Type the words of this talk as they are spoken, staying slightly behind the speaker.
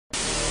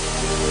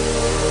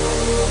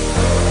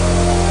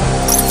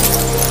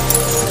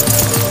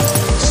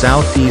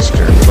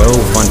Southeastern Bow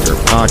Hunter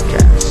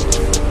Podcast.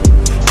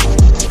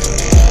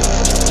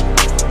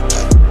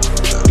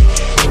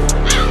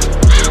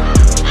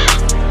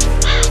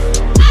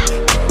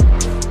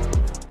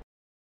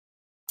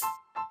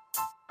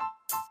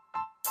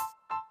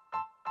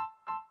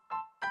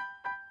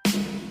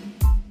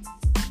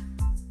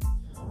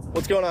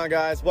 What's going on,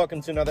 guys?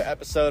 Welcome to another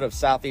episode of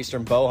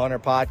Southeastern Bow Hunter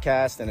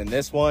Podcast. And in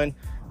this one,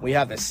 we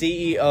have the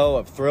CEO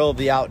of Thrill of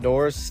the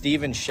Outdoors,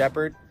 Steven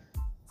Shepard.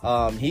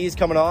 He's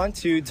coming on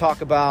to talk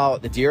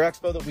about the Deer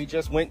Expo that we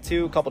just went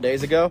to a couple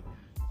days ago.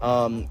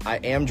 I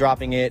am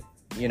dropping it,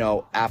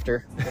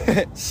 after.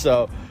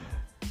 So,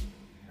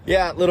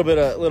 yeah, a little bit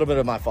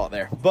of my fault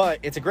there. But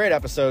it's a great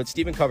episode.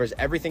 Steven covers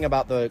everything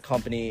about the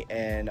company,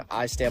 and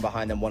I stand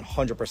behind them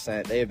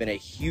 100%. They have been a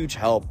huge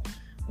help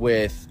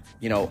with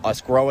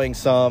us growing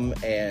some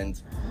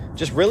and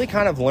just really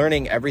kind of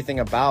learning everything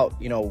about,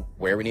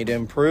 where we need to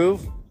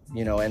improve,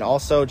 and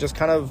also just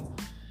kind of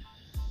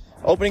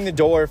opening the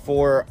door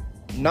for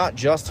not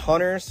just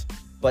hunters,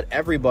 but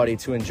everybody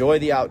to enjoy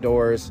the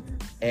outdoors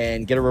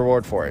and get a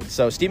reward for it.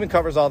 So Steven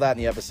covers all that in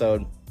the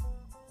episode.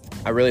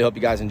 I really hope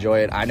you guys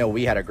enjoy it. I know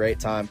we had a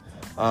great time.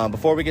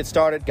 Before we get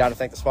started, got to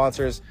thank the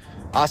sponsors.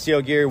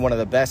 Osteo Gear, one of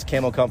the best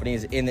camo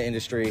companies in the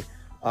industry.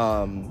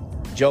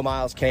 Joe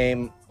Miles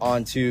came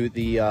onto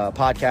the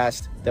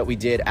podcast that we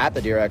did at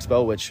the Deer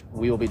Expo, which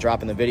we will be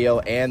dropping the video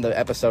and the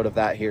episode of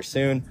that here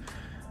soon.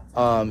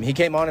 He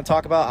came on and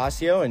talked about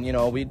Osteo, and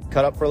we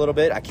cut up for a little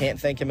bit. I can't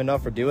thank him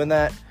enough for doing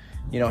that.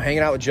 Hanging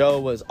out with Joe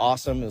was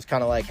awesome. It was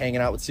kind of like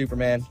hanging out with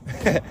Superman.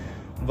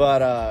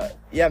 But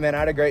yeah, man, I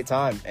had a great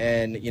time,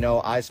 and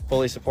I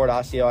fully support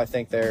Osteo. I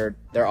think they're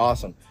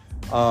awesome.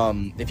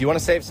 If you want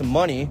to save some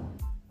money,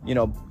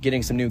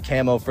 getting some new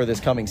camo for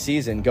this coming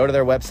season, go to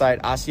their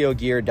website,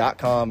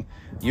 osteogear.com.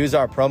 Use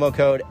our promo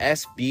code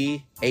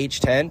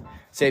SBH10.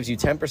 Saves you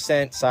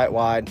 10%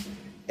 site-wide,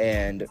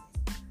 and,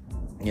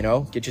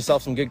 get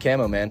yourself some good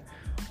camo, man.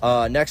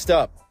 Next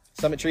up,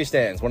 Summit Tree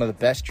Stands, one of the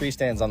best tree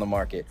stands on the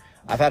market.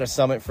 I've had a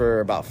Summit for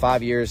about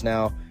 5 years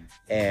now,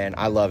 and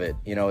I love it.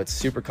 It's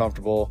super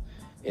comfortable.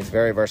 It's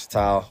very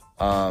versatile.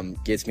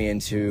 Gets me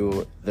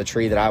into the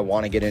tree that I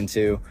want to get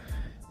into.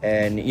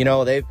 And,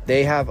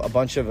 they have a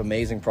bunch of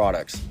amazing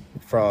products,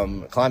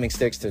 from climbing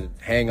sticks to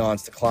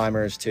hang-ons to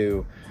climbers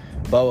to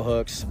bow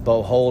hooks,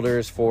 bow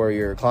holders for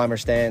your climber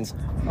stands,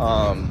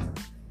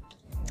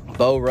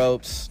 bow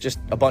ropes, just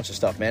a bunch of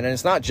stuff, man. And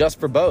it's not just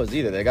for bows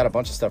either. They got a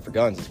bunch of stuff for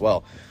guns as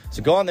well.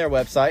 So go on their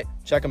website,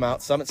 check them out,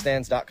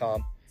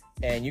 summitstands.com,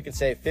 and you can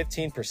save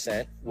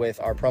 15% with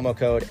our promo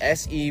code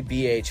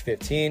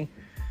SEBH15.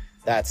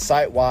 That's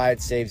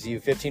site-wide, saves you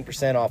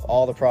 15% off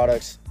all the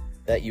products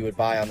that you would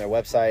buy on their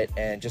website,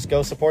 and just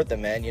go support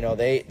them, man.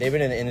 They've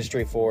been in the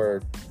industry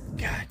for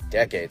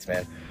decades,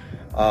 man.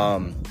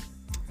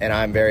 And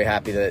I'm very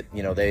happy that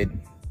they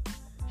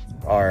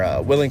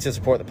are willing to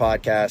support the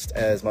podcast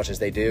as much as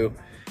they do.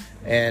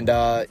 And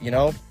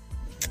I'm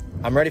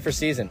ready for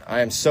season. I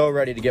am so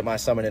ready to get my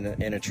Summit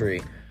in a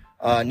tree.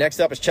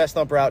 Next up is Chest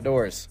Thumper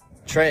Outdoors.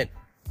 Trent,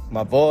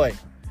 my boy,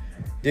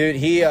 dude,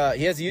 he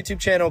has a YouTube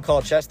channel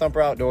called Chest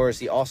Thumper Outdoors.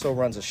 He also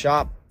runs a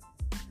shop.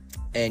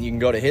 And you can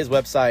go to his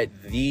website,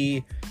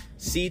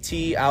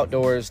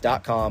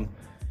 thectoutdoors.com.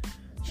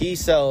 He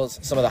sells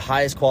some of the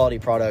highest quality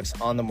products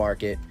on the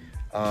market,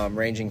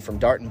 ranging from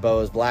dart and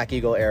bows, Black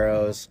Eagle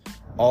arrows,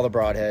 all the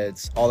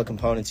broadheads, all the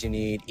components you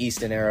need,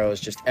 Easton arrows,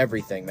 just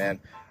everything, man.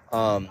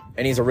 And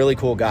he's a really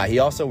cool guy. He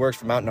also works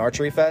for Mountain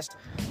Archery Fest.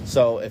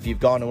 So if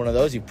you've gone to one of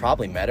those, you've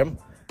probably met him.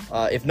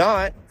 If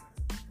not,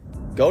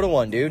 go to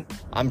one, dude.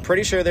 I'm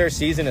pretty sure their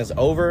season is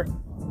over,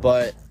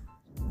 but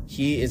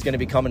he is going to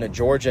be coming to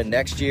Georgia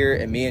next year,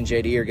 and me and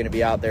JD are going to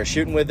be out there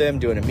shooting with him,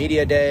 doing a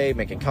media day,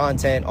 making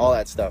content, all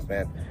that stuff,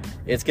 man.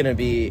 It's going to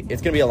be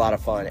a lot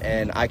of fun,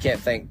 and I can't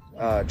thank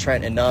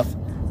Trent enough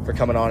for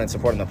coming on and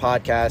supporting the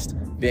podcast,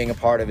 being a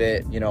part of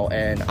it,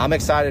 and I'm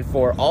excited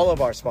for all of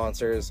our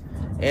sponsors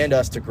and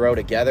us to grow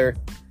together.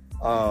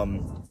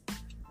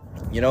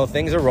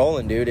 Things are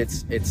rolling, dude.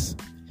 It's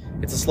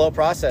a slow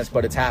process,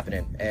 but it's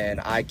happening,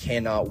 and I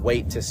cannot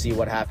wait to see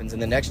what happens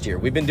in the next year.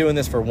 We've been doing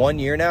this for 1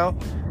 year now,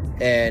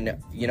 and,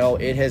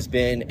 it has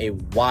been a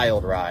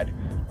wild ride.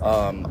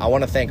 I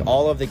want to thank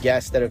all of the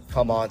guests that have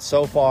come on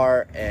so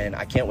far, and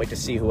I can't wait to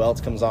see who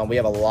else comes on. We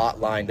have a lot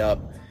lined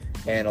up,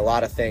 and a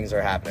lot of things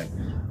are happening.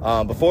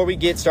 Before we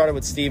get started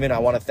with Steven, I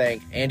want to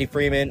thank Andy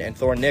Freeman and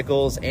Thor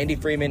Nichols. Andy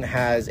Freeman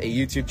has a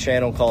YouTube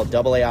channel called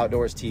AA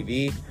Outdoors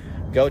TV.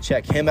 Go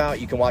check him out.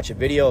 You can watch a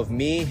video of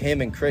me,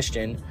 him, and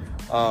Christian.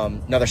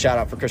 Another shout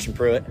out for Christian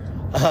Pruitt.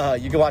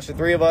 You can watch the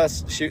three of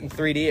us shooting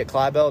 3D at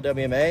Clydesdale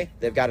WMA.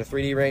 They've got a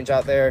 3D range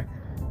out there,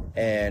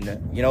 and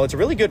it's a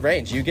really good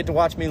range. You get to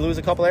watch me lose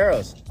a couple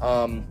arrows.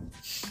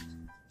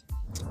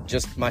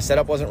 Just my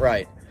setup wasn't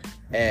right,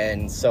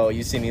 and so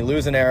you see me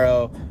lose an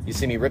arrow. You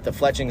see me rip the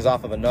fletchings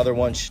off of another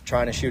one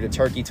trying to shoot a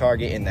turkey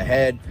target in the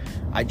head.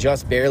 I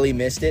just barely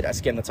missed it. I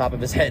skimmed the top of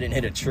his head and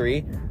hit a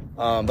tree,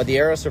 but the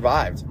arrow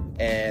survived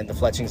and the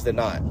fletchings did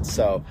not.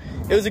 So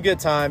it was a good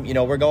time.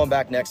 We're going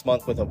back next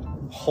month with a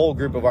whole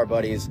group of our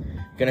buddies,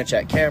 gonna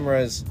check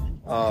cameras,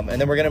 And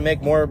then we're going to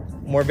make more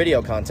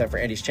video content for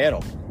Andy's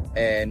channel.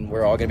 And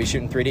we're all going to be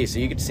shooting 3D. So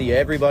you get to see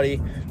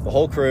everybody, the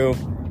whole crew.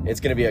 It's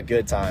going to be a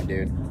good time,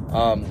 dude.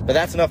 But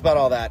that's enough about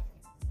all that.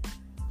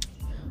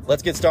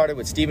 Let's get started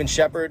with Steven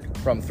Shepard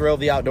from Thrill of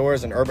the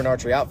Outdoors and Urban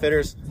Archery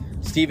Outfitters.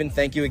 Steven,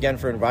 thank you again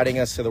for inviting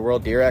us to the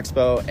World Deer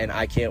Expo, and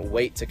I can't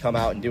wait to come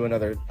out and do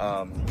another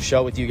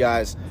show with you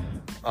guys.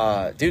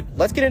 Dude,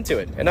 let's get into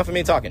it. Enough of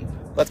me talking.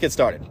 Let's get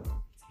started.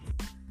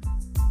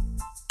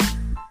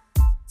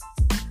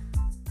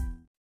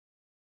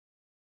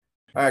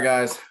 All right,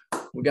 guys,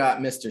 we got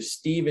Mr.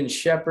 Steven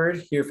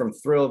Shepard here from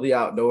Thrill of the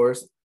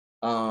Outdoors.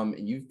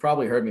 You've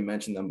probably heard me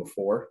mention them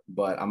before,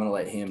 but I'm going to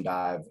let him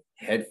dive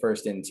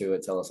headfirst into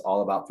it, tell us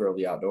all about Thrill of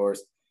the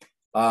Outdoors.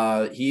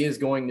 He is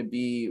going to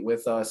be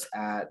with us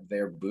at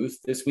their booth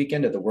this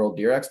weekend at the World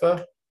Deer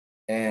Expo.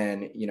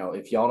 And, you know,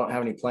 if y'all don't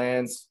have any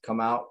plans, come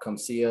out, come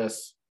see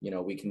us. You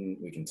know, we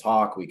can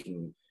talk, we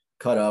can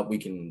cut up, we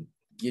can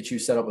get you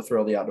set up with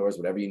Thrill of the Outdoors,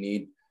 whatever you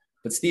need.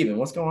 But Steven,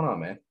 what's going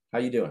on, man? How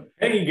you doing?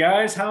 Hey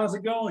guys, how's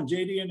it going?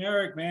 JD and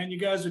Eric, man, you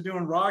guys are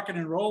doing rocking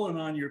and rolling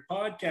on your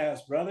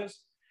podcast, brothers.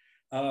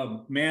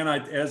 Man,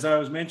 as I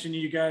was mentioning to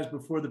you guys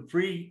before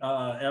the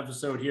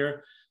episode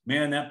here,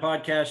 man, that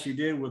podcast you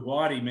did with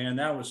Waddy, man,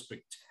 that was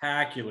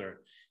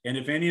spectacular. And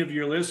if any of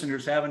your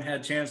listeners haven't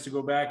had a chance to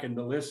go back and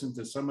to listen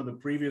to some of the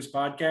previous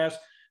podcasts,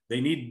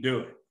 they need to do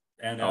it.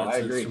 And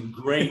it's some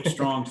great,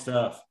 strong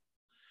stuff.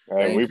 All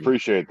right, we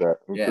appreciate that.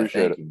 We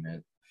appreciate it,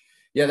 man.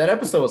 Yeah, that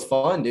episode was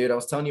fun, dude. I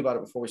was telling you about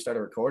it before we started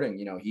recording.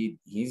 You know,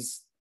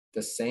 he's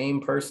the same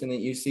person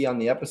that you see on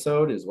the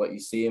episode is what you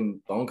see in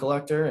Bone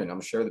Collector, and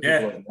I'm sure the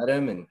people have met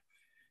him. And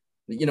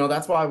you know,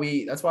 that's why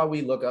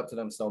we look up to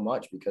them so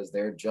much, because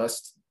they're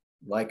just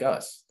like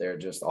us. They're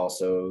just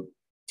also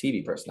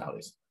TV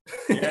personalities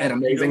and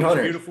amazing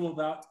hunters.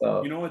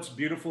 You know what's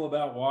beautiful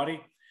about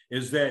Waddy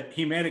is that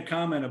he made a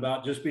comment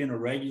about just being a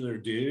regular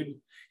dude.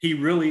 He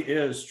really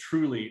is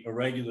truly a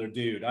regular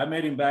dude. I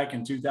met him back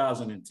in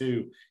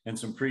 2002 in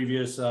some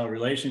previous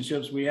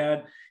relationships we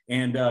had.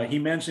 And he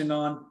mentioned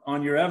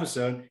on your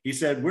episode, he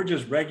said, we're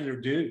just regular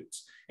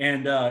dudes.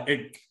 And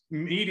it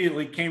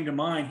immediately came to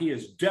mind, he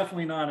is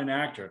definitely not an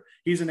actor.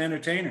 He's an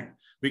entertainer,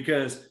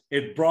 because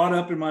it brought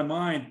up in my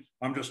mind,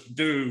 I'm just a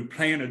dude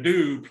playing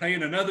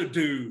another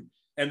dude.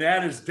 And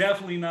that is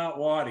definitely not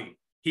Waddy.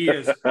 He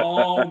is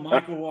all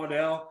Michael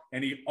Waddell,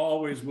 and he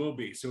always will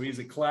be. So he's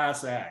a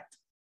class act.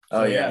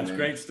 So, it's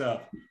great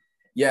stuff.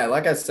 Yeah,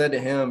 like I said to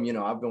him, you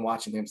know, I've been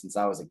watching him since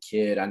I was a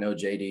kid. I know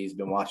JD's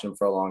been watching him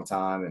for a long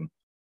time, and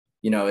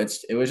you know,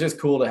 it was just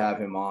cool to have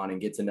him on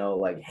and get to know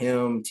like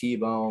him,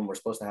 T-Bone. We're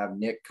supposed to have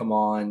Nick come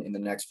on in the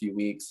next few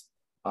weeks.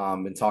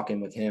 Been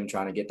talking with him,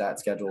 trying to get that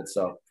scheduled.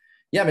 So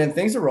yeah, man,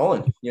 things are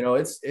rolling. You know,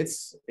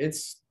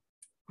 it's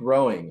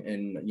growing,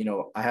 and you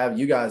know, I have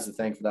you guys to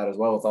thank for that as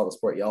well, with all the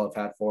support y'all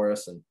have had for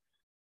us. And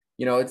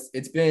you know,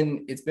 it's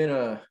been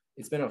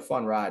a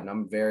fun ride, and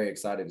I'm very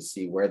excited to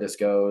see where this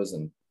goes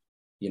and,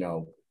 you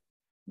know,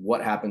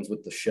 what happens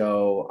with the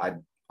show. I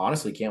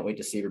honestly can't wait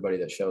to see everybody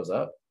that shows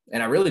up.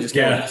 And I really just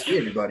can't wait to see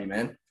everybody,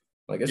 man.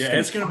 Like,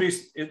 it's going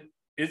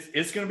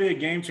to be a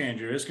game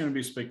changer. It's going to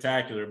be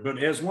spectacular.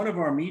 But as one of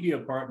our media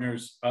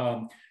partners,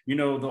 you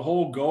know, the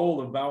whole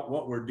goal about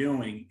what we're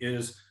doing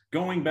is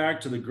going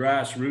back to the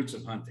grassroots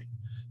of hunting.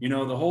 You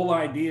know, the whole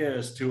idea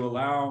is to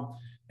allow,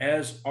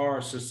 as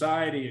our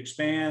society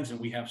expands and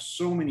we have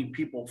so many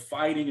people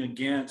fighting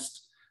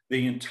against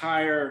the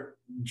entire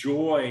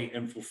joy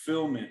and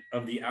fulfillment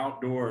of the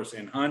outdoors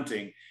and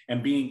hunting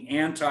and being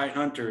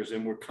anti-hunters,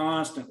 and we're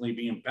constantly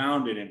being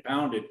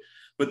pounded.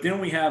 But then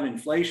we have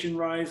inflation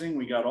rising.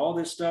 We got all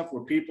this stuff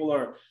where people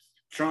are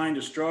trying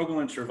to struggle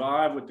and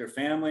survive with their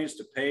families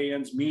to pay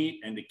ends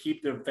meet and to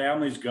keep their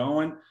families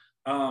going.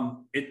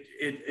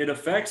 It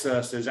affects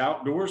us as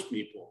outdoors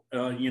people,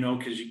 you know,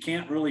 because you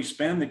can't really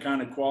spend the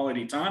kind of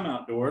quality time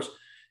outdoors,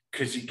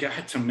 because you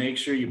got to make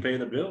sure you pay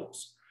the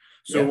bills.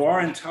 So our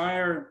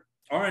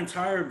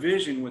entire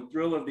vision with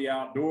Thrill of the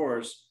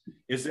Outdoors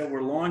is that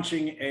we're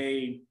launching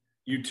a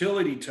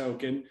utility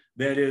token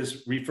that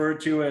is referred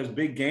to as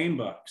Big Game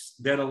Bucks,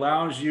 that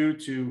allows you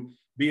to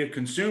be a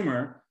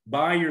consumer,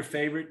 buy your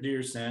favorite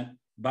deer scent,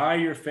 buy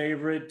your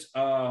favorite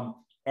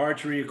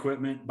archery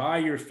equipment, buy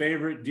your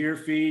favorite deer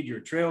feed, your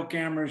trail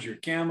cameras, your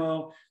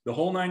camo, the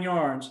whole 9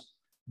 yards.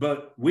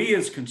 But we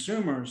as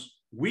consumers,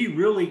 we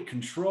really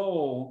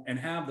control and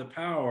have the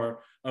power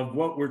of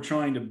what we're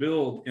trying to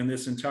build in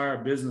this entire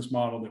business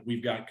model that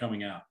we've got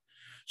coming out.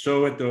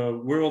 So at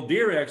the World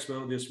Deer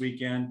Expo this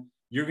weekend,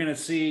 you're going to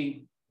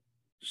see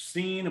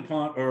in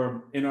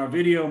our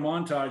video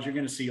montage, you're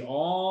going to see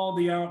all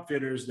the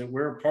outfitters that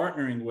we're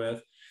partnering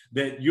with,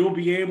 that you'll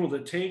be able to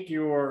take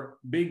your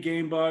Big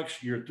Game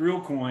Bucks, your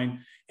Thrill Coin,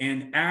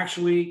 and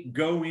actually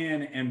go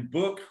in and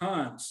book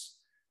hunts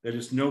that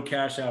is no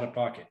cash out of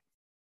pocket.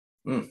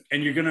 And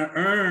you're going to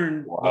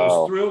earn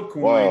those Thrill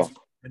Coins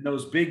and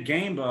those Big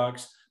Game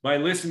Bucks by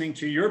listening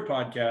to your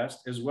podcast,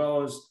 as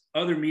well as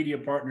other media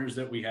partners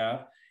that we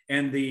have.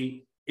 And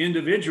the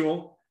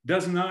individual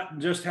does not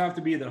just have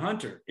to be the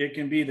hunter. It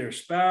can be their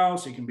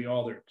spouse. It can be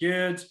all their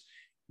kids.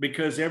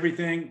 because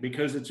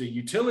it's a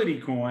utility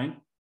coin,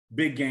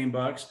 big game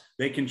bucks,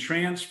 they can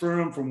transfer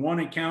them from one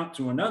account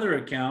to another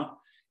account.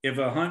 If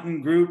a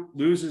hunting group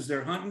loses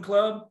their hunting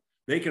club,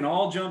 they can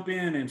all jump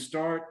in and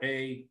start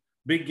a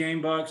big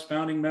game bucks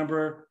founding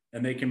member,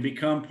 and they can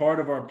become part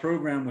of our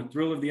program with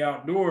Thrill of the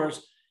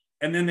Outdoors.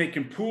 And then they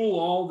can pool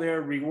all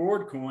their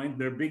reward coin,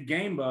 their big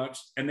game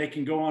bucks, and they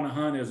can go on a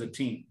hunt as a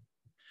team.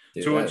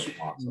 Dude, so it's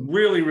awesome.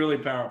 Really, really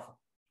powerful.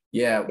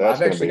 Yeah,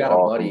 I've actually got a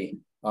buddy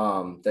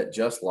that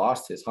just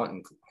lost his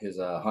hunting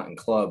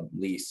club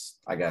lease.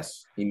 I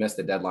guess he missed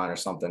the deadline or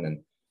something. And,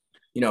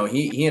 you know,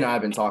 he and I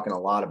have been talking a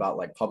lot about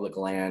like public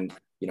land,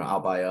 you know,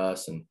 out by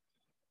us. And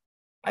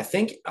I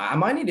think I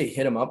might need to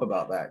hit him up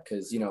about that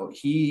because, you know,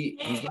 he's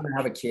going to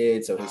have a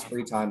kid, so his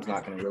free time's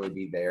not going to really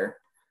be there.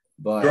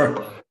 But,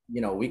 sure,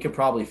 you know, we could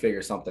probably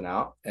figure something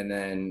out and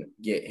then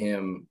get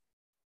him,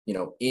 you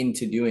know,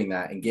 into doing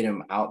that and get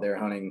him out there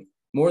hunting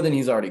more than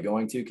he's already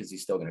going to, because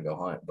he's still going to go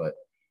hunt. But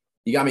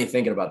you got me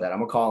thinking about that. I'm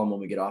going to call him when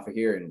we get off of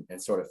here and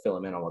sort of fill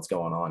him in on what's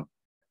going on.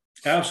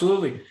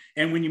 Absolutely.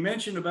 And when you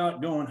mentioned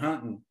about going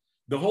hunting,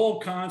 the whole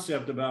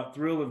concept about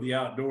Thrill of the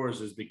Outdoors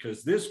is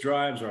because this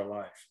drives our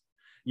life.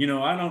 You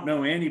know, I don't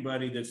know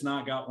anybody that's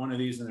not got one of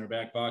these in their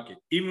back pocket.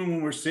 Even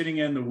when we're sitting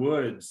in the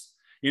woods,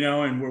 you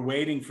know, and we're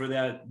waiting for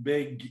that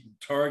big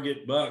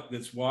target buck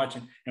that's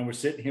watching, and we're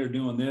sitting here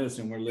doing this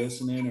and we're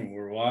listening and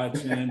we're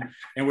watching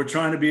and we're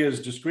trying to be as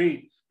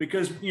discreet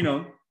because, you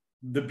know,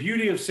 the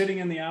beauty of sitting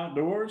in the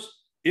outdoors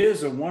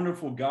is a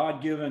wonderful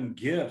God-given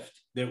gift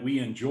that we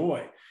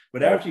enjoy.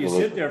 But after you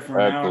sit there for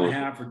an hour and a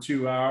half or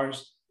 2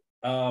 hours,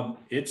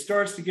 it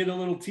starts to get a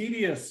little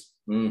tedious.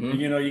 Mm-hmm.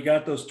 You know, you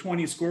got those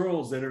 20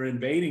 squirrels that are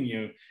invading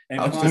you and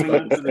climbing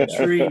up to the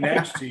tree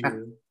next to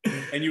you,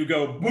 and you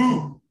go,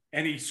 boom,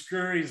 and he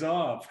scurries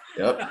off.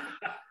 Yep.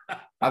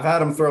 I've had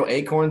them throw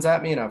acorns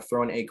at me, and I've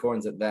thrown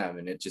acorns at them,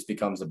 and it just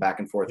becomes a back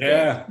and forth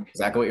game.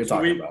 Exactly what you're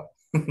talking about.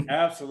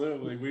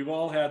 Absolutely. We've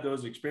all had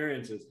those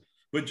experiences.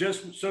 But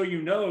just so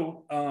you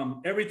know,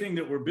 everything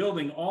that we're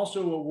building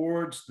also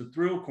awards the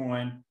Thrill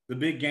Coin, the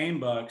big game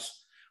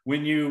bucks,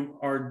 when you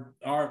are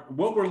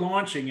what we're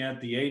launching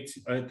at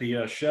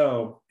the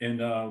show in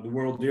the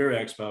World Deer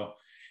Expo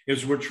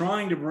is we're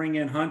trying to bring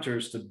in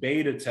hunters to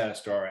beta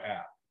test our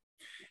app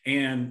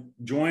and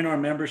join our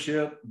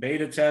membership,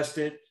 beta test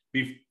it,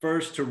 be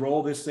first to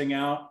roll this thing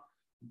out,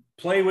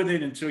 play with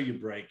it until you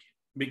break it.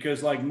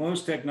 Because like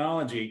most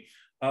technology,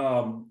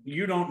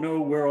 you don't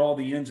know where all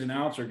the ins and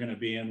outs are going to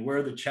be and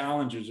where the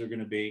challenges are going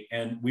to be.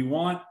 And we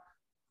want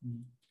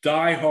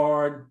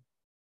diehard,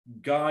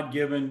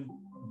 God-given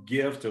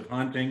gift of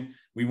hunting.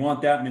 We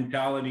want that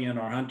mentality in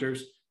our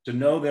hunters to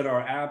know that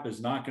our app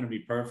is not going to be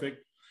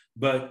perfect,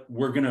 but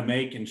we're going to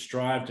make and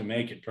strive to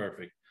make it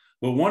perfect.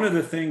 But one of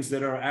the things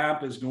that our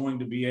app is going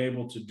to be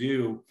able to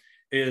do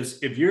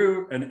is if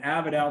you're an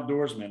avid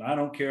outdoorsman, I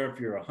don't care if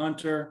you're a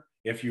hunter,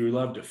 if you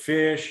love to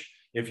fish,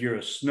 if you're a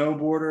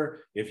snowboarder,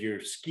 if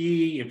you're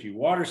ski, if you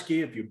water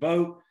ski, if you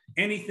boat,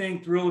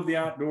 anything Thrill of the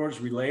Outdoors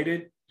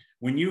related,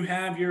 when you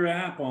have your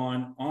app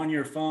on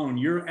your phone,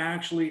 you're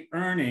actually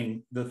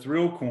earning the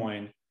Thrill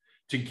Coin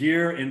to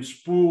gear and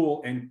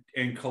spool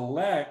and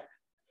collect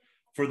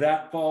for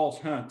that fall's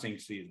hunting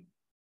season.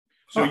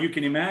 So you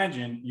can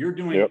imagine you're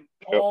doing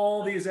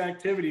all these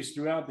activities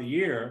throughout the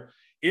year.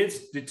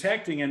 It's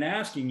detecting and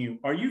asking you,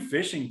 are you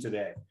fishing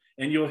today?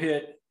 And you'll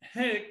hit,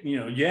 hey, you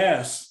know,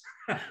 yes.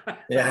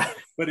 Yeah.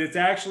 But it's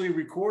actually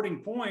recording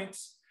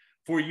points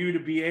for you to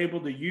be able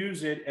to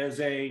use it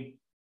as a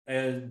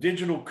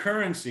digital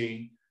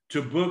currency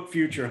to book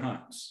future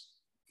hunts.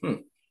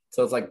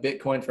 So it's like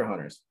Bitcoin for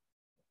hunters.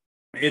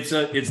 It's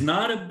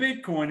not a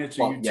Bitcoin, it's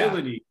a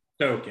utility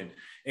token.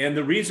 And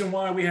the reason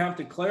why we have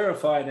to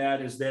clarify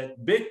that is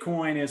that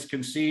Bitcoin is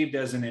conceived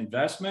as an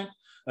investment.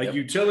 A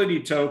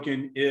utility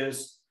token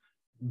is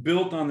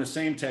built on the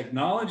same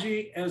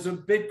technology as a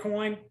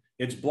Bitcoin.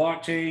 It's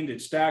blockchain,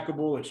 it's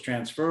stackable, it's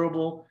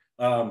transferable.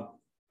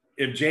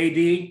 If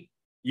JD,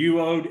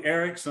 you owed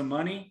Eric some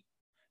money,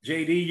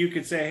 JD, you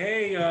could say,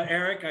 hey,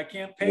 Eric, I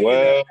can't pay you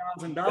that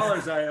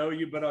 $1,000 I owe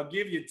you, but I'll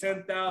give you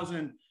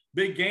 10,000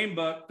 big game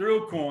buck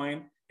Thrill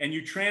Coin, and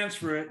you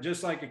transfer it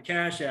just like a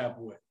Cash App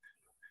would.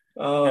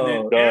 Oh, and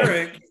then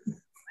Eric.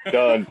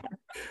 Done.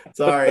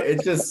 Sorry,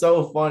 it's just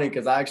so funny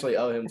because I actually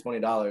owe him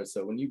 $20.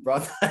 So when you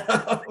brought that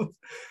up,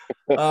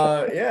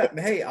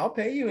 hey, I'll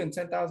pay you in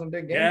 10,000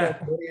 big game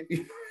bucks.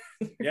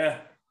 Yeah.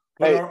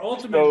 But hey, our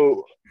ultimate.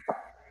 So,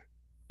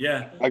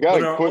 I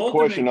got a quick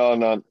question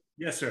on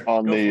yes, sir.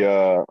 On the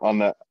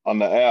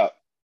app.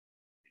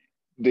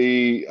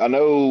 I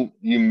know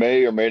you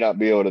may or may not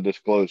be able to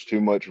disclose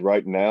too much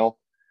right now,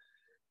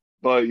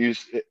 but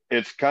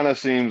it kind of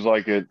seems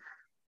like it,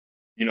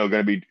 you know,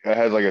 it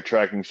has like a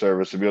tracking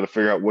service to be able to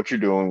figure out what you're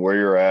doing, where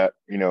you're at,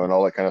 you know, and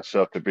all that kind of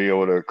stuff to be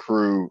able to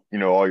accrue, you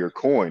know, all your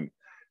coin.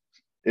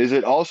 Is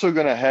it also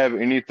going to have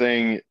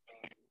anything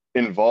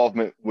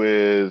involvement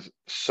with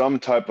some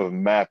type of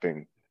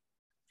mapping?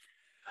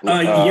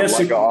 Yes,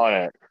 like on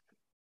it.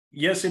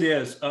 Yes, it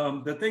is.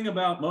 The thing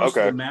about most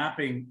of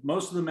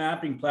the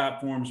mapping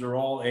platforms are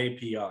all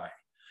API.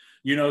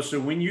 You know, so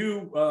when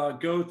you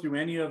go through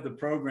any of the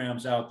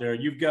programs out there,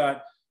 you've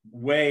got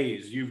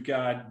Waze, you've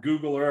got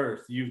Google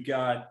Earth, you've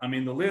got, I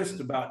mean, the list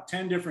about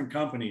 10 different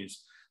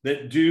companies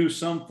that do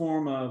some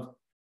form of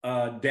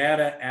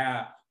data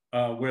app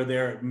where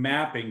they're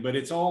mapping, but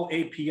it's all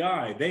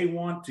API. They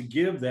want to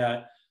give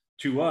that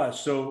to us.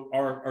 So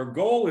our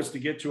goal is to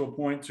get to a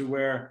point to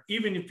where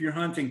even if you're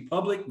hunting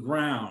public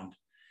ground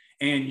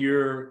and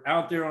you're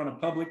out there on a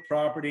public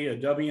property, a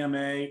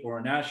WMA or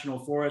a national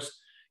forest,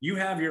 you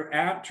have your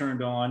app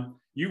turned on,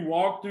 you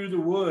walk through the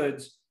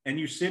woods and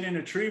you sit in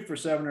a tree for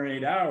 7 or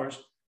 8 hours.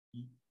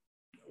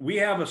 We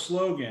have a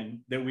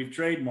slogan that we've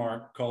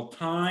trademarked called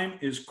 "Time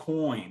is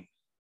Coin."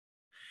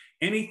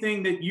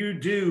 Anything that you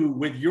do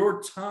with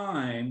your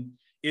time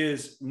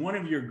is one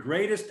of your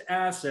greatest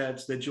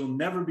assets that you'll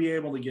never be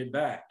able to get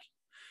back.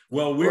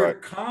 Well, we're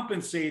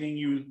compensating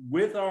you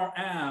with our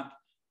app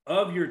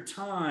of your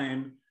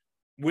time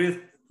with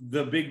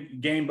the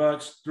Big Game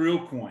Bucks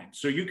thrill coin.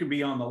 So you could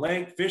be on the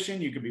lake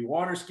fishing, you could be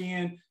water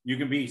skiing, you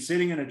can be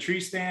sitting in a tree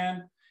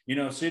stand, you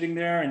know, sitting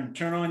there and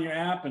turn on your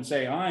app and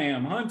say, I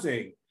am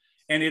hunting.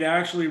 And it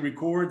actually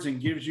records and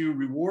gives you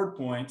reward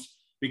points,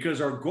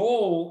 because our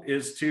goal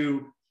is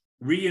to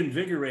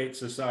reinvigorate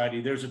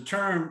society. There's a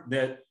term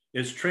that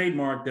is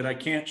trademarked that I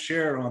can't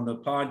share on the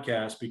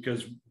podcast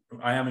because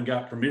I haven't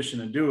got permission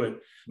to do it,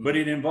 but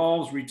it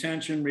involves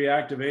retention,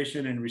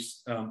 reactivation,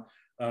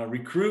 and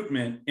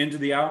recruitment into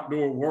the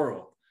outdoor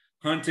world,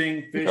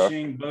 hunting,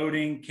 fishing,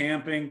 boating,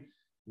 camping.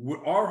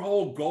 Our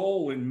whole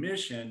goal and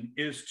mission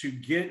is to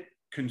get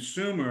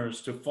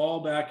consumers to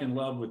fall back in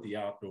love with the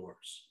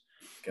outdoors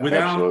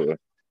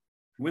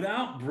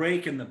without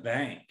breaking the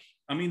bank.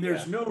 I mean,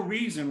 there's no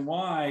reason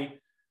why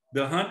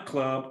the hunt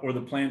club or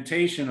the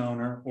plantation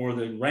owner or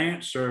the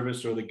ranch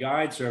service or the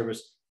guide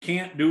service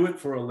can't do it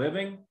for a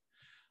living.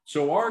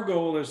 So our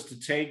goal is to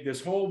take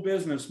this whole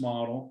business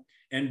model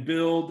and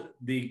build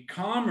the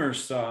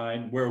commerce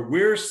side where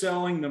we're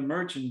selling the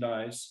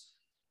merchandise,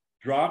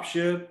 drop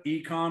ship,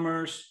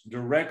 e-commerce,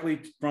 directly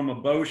from a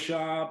bow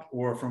shop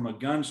or from a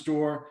gun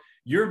store.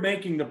 You're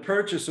making the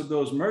purchase of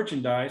those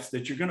merchandise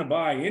that you're going to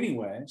buy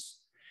anyways.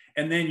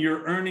 And then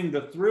you're earning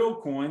the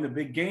thrill coin, the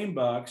Big Game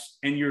Bucks,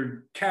 and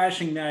you're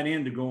cashing that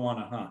in to go on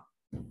a hunt.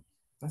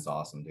 That's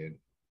awesome, dude.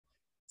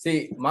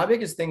 See, my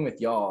biggest thing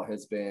with y'all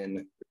has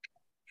been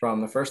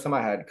from the first time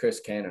I had Chris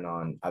Cannon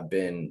on, I've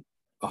been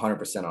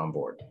 100% on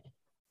board.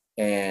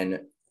 And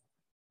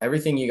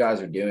everything you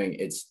guys are doing,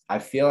 I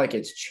feel like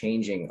it's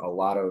changing a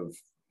lot of,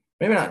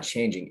 maybe not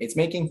changing, it's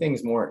making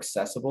things more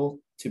accessible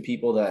to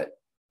people that,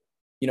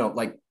 you know,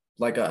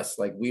 like us,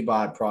 like we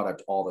buy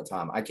product all the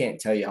time. I can't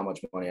tell you how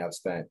much money I've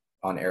spent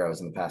on arrows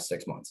in the past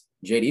 6 months.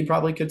 JD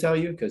probably could tell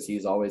you because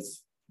he's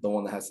always the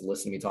one that has to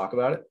listen to me talk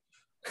about it.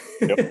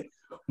 Yep.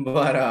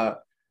 But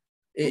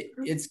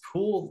it's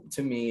cool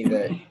to me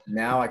that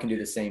now I can do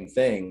the same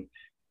thing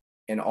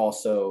and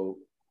also,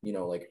 you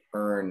know, like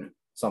earn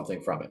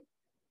something from it.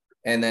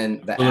 And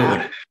then the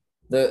app,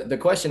 the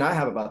question I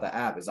have about the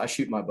app is I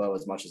shoot my bow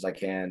as much as I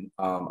can.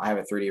 I have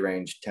a 3D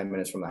range 10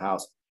 minutes from the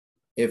house.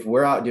 If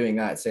we're out doing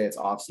that, say it's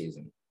off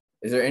season,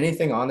 is there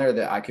anything on there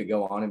that I could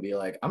go on and be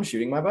like, I'm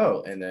shooting my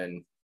bow? And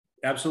then.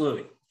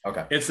 Absolutely.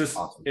 Okay. It's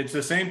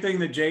the same thing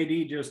that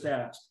JD just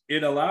asked.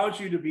 It allows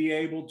you to be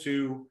able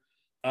to,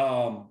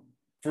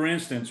 for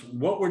instance,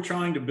 what we're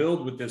trying to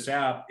build with this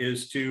app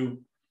is to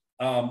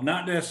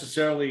not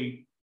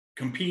necessarily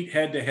compete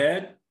head to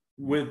head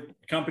with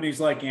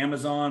companies like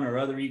Amazon or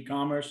other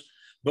e-commerce,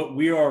 but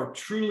we are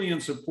truly in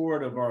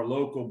support of our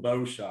local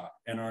bow shop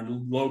and our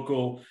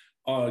local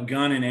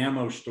gun and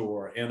ammo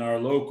store and our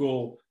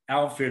local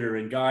outfitter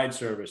and guide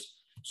service.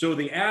 So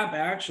the app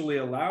actually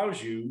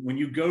allows you, when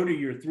you go to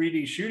your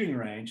 3D shooting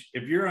range,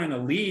 if you're in a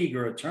league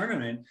or a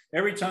tournament,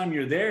 every time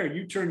you're there,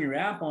 you turn your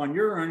app on,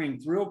 you're earning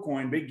thrill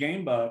coin, Big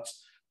Game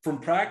Bucks from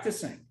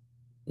practicing.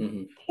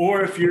 Mm-hmm.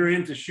 Or if you're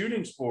into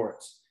shooting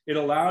sports, it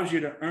allows you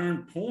to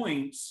earn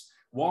points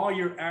while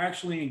you're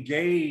actually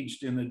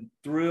engaged in the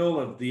thrill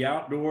of the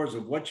outdoors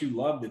of what you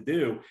love to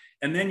do.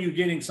 And then you're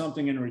getting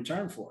something in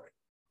return for it.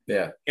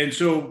 Yeah. And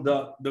so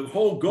the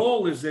whole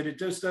goal is that it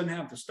just doesn't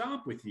have to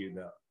stop with you,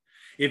 though.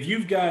 If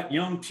you've got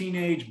young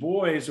teenage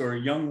boys or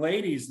young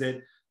ladies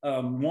that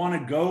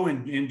want to go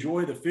and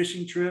enjoy the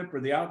fishing trip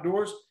or the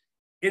outdoors,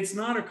 it's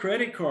not a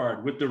credit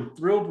card with the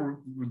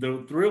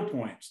thrill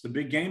points, the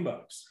Big Game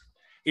Bucks.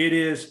 It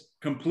is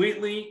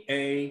completely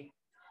a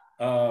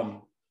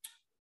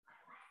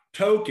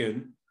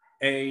token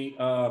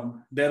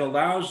that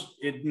allows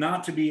it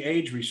not to be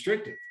age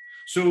restricted.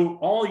 So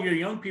all your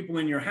young people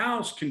in your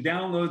house can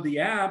download the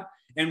app,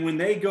 and when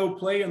they go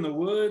play in the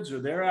woods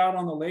or they're out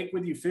on the lake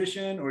with you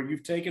fishing or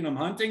you've taken them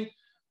hunting,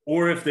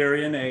 or if they're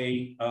in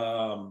a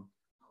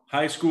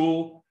high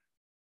school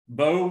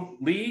bow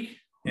league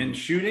and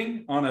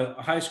shooting on a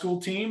high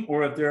school team,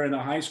 or if they're in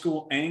a high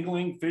school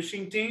angling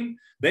fishing team,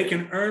 they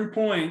can earn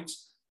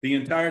points the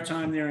entire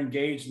time they're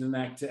engaged in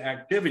that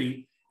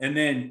activity. And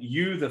then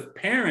you, the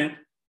parent,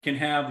 can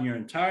have your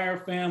entire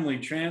family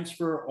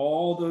transfer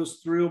all those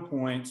thrill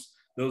points,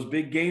 those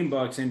Big Game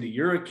Bucks into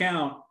your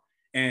account.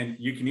 And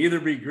you can either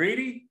be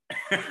greedy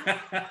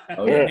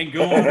and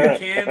go on to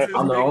Kansas.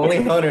 I'm the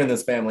only hunter in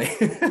this family.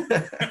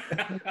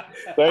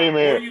 Same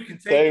here. Or you can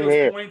take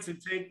those points and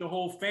take the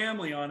whole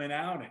family on an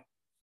outing.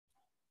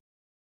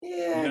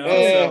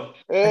 Yeah,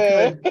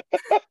 I could.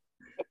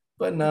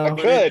 But no.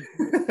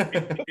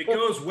 It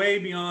goes way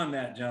beyond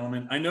that,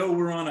 gentlemen. I know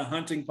we're on a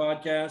hunting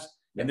podcast,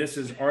 and this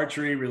is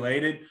archery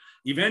related.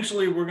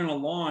 Eventually, we're going to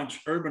launch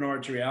Urban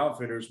Archery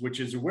Outfitters, which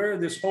is where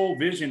this whole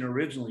vision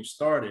originally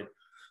started.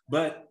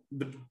 But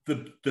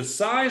the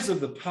size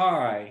of the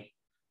pie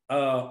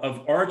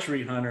of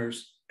archery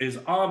hunters is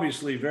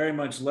obviously very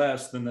much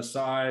less than the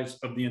size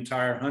of the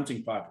entire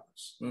hunting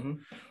populace. Mm-hmm.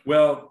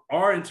 Well,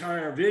 our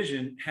entire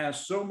vision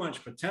has so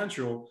much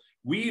potential.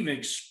 We've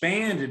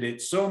expanded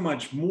it so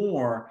much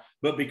more,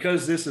 but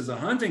because this is a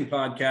hunting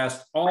podcast,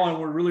 all I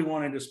really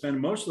wanted to spend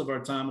most of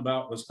our time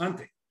about was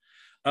hunting.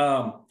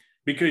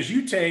 Because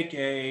you take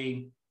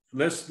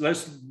let's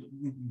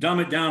dumb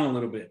it down a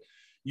little bit.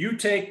 You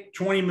take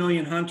 20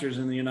 million hunters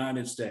in the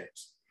United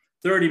States,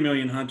 30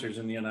 million hunters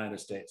in the United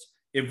States.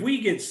 If we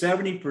get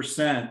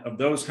 70% of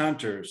those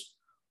hunters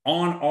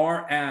on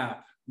our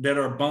app that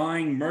are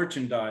buying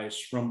merchandise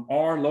from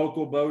our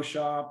local bow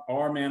shop,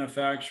 our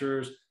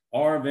manufacturers,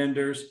 our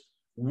vendors,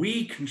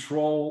 we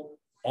control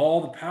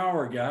all the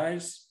power,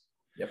 guys.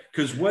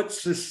 Because what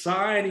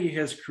society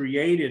has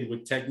created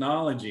with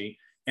technology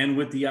and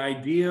with the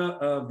idea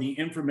of the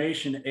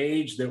information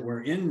age that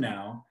we're in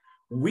now,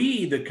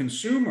 we, the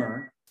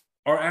consumer,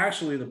 are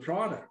actually the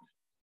product.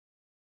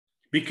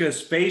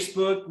 Because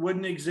Facebook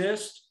wouldn't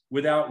exist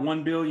without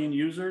 1 billion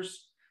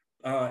users.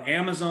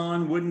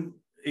 Amazon wouldn't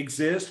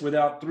exist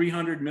without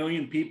 300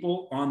 million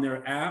people on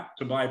their app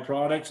to buy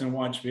products and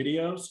watch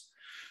videos.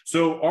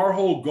 So our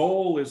whole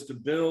goal is to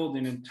build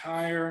an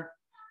entire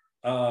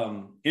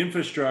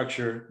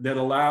infrastructure that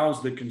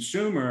allows the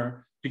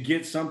consumer to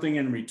get something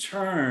in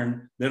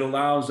return that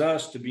allows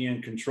us to be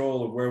in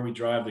control of where we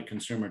drive the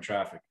consumer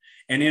traffic.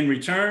 And in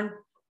return,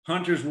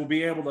 hunters will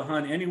be able to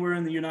hunt anywhere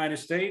in the United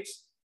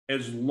States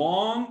as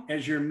long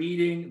as you're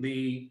meeting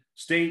the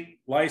state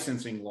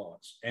licensing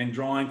laws and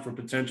drawing for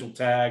potential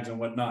tags and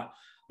whatnot.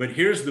 But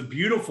here's the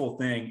beautiful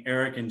thing,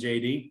 Eric and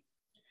JD.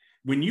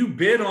 When you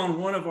bid on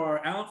one of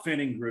our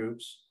outfitting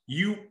groups,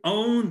 you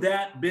own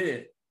that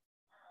bid.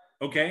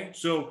 Okay,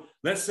 so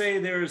let's say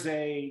there's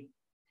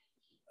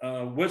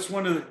what's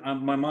one of the,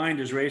 my mind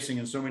is racing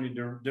in so many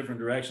different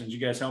directions. You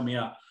guys help me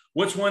out.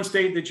 What's one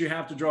state that you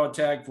have to draw a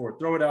tag for?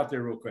 Throw it out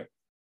there real quick.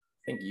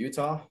 I think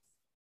Utah.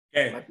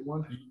 Okay,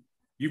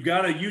 you've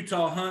got a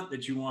Utah hunt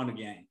that you want to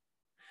gain.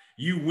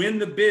 You win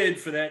the bid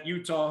for that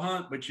Utah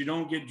hunt, but you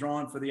don't get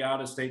drawn for the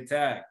out-of-state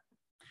tag.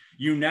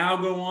 You now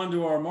go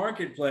onto our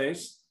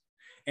marketplace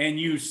and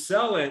you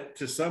sell it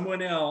to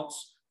someone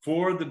else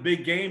for the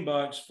big game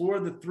bucks, for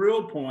the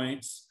thrill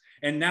points.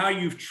 And now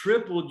you've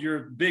tripled your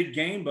big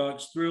game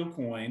bucks thrill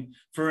coin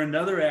for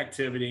another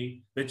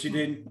activity that you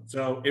didn't.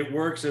 So it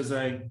works as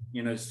a,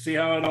 see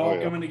how it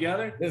all coming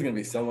together? This is going to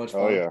be so much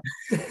fun. Oh, yeah.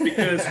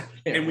 Because,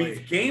 and we've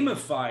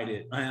gamified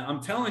it.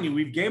 I'm telling you,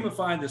 we've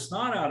gamified the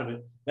snot out of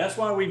it. That's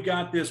why we've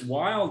got this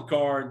wild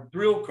card,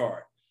 thrill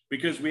card,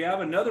 because we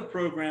have another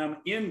program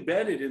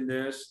embedded in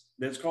this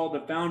that's called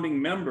the founding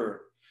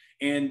member.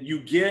 And you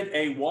get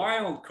a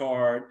wild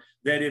card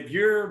that if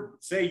you're,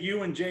 say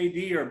you and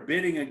JD are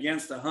bidding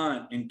against a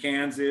hunt in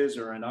Kansas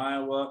or in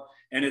Iowa,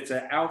 and it's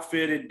an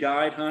outfitted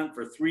guide hunt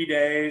for 3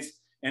 days,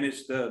 and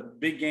it's the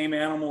big game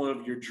animal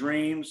of your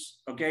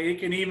dreams. Okay, it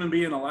can even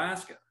be in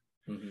Alaska.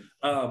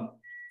 Mm-hmm.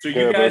 So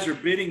you guys are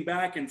bidding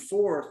back and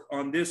forth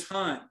on this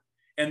hunt,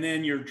 and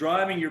then you're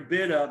driving your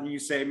bid up and you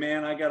say,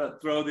 man, I got to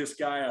throw this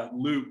guy a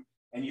loop.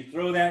 And you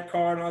throw that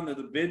card onto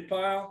the bid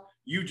pile,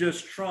 you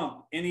just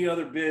trump any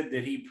other bid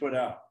that he put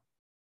out.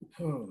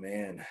 Oh,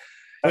 man.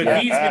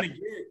 But he's going to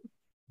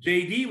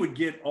JD would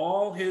get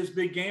all his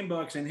big game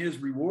bucks and his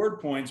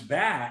reward points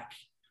back,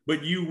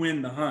 but you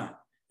win the hunt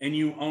and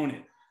you own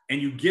it.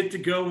 And you get to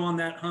go on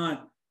that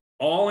hunt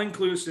all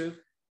inclusive.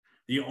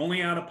 The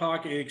only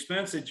out-of-pocket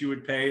expense that you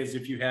would pay is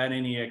if you had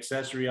any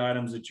accessory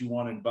items that you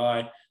wanted to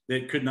buy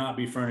that could not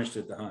be furnished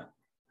at the hunt.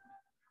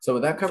 So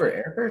would that cover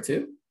airfare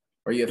too?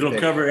 Or it'll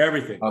cover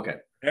everything. Okay.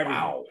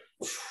 Everything. Wow.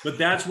 But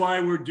that's why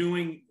we're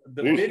doing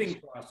the bidding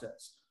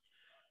process.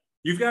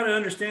 You've got to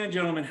understand,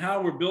 gentlemen,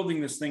 how we're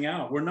building this thing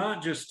out. We're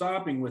not just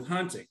stopping with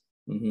hunting.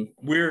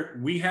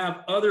 Mm-hmm. We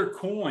have other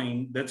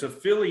coin that's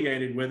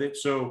affiliated with it.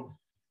 So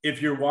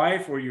if your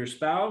wife or your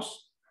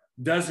spouse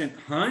doesn't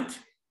hunt,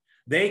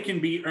 they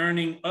can be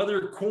earning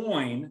other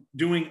coin,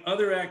 doing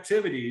other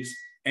activities.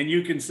 And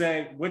you can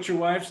say, what's your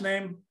wife's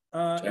name,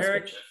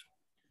 Eric?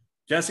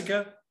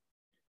 Jessica?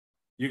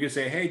 You can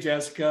say, hey,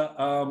 Jessica,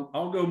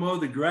 I'll go mow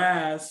the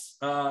grass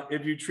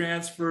if you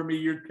transfer me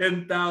your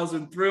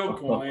 10,000 thrill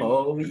coin.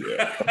 Oh,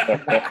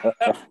 yeah.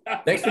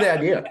 Thanks for the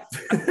idea.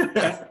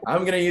 I'm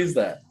going to use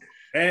that.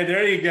 Hey,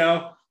 there you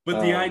go. But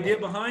the idea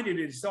behind it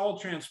is all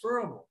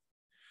transferable.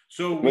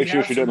 So make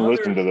sure she doesn't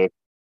listen to this.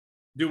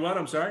 Do what?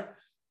 I'm sorry?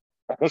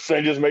 I'm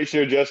saying just make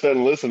sure Jess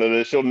doesn't listen to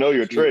this. She'll know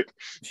your trick.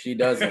 She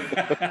doesn't.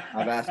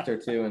 I've asked her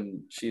to,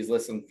 and she's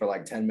listened for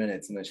like 10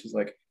 minutes, and then she's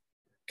like,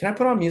 "Can I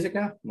put on music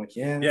now?" I'm like,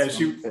 "Yeah."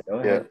 Go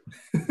ahead.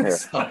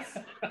 So,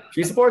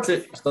 she supports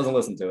it. She doesn't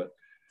listen to it.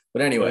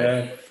 But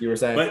anyway, you were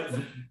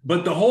saying.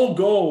 But the whole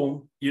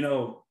goal, you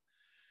know,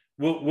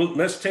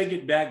 let's take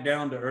it back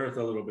down to earth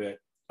a little bit.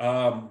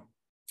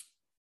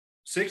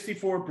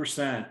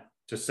 64%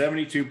 to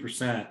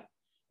 72%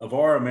 of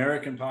our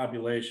American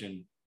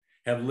population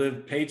have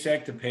lived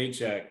paycheck to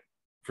paycheck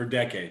for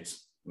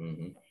decades.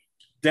 Mm-hmm.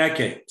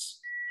 Decades.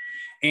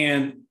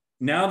 And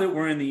now that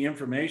we're in the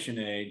information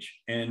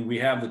age and we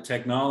have the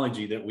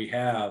technology that we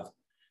have,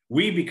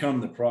 we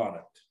become the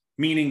product,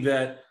 meaning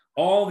that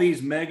all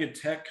these mega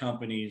tech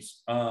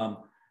companies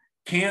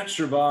can't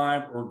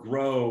survive or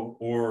grow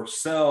or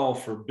sell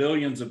for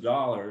billions of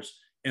dollars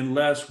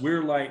unless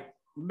we're like,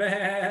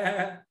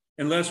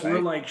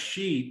 we're like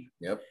sheep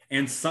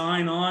and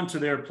sign on to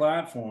their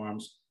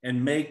platforms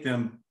and make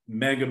them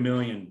mega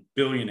million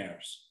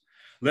billionaires.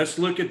 Let's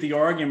look at the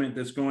argument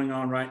that's going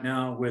on right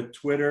now with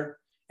Twitter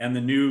and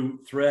the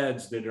new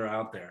threads that are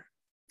out there.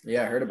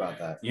 Yeah, I heard about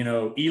that. You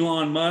know,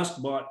 Elon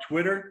Musk bought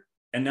Twitter,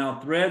 and now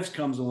Threads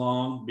comes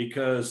along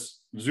because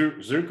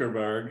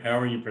Zuckerberg,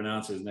 however you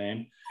pronounce his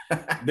name,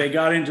 they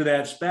got into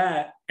that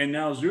spat, and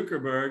now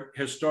Zuckerberg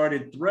has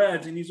started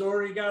Threads, and he's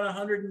already got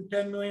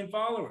 110 million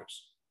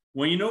followers.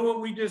 Well, you know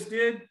what we just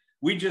did?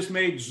 We just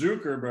made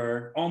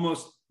Zuckerberg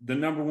almost the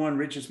number one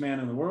richest man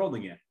in the world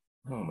again.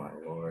 Oh my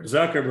Lord.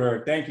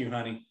 Zuckerberg. Thank you,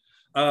 honey.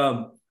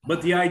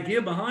 But the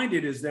idea behind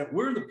it is that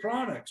we're the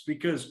products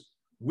because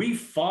we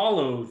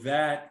follow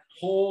that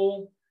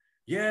whole,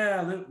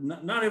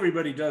 not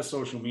everybody does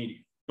social media,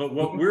 but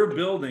what we're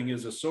building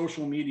is a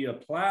social media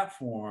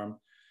platform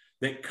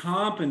that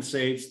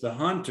compensates the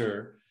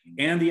hunter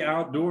and the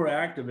outdoor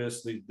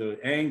activist, the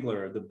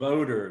angler, the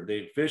boater,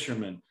 the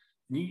fisherman,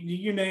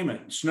 you name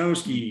it, snow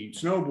ski,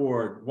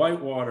 snowboard,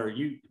 whitewater,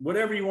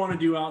 whatever you want to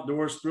do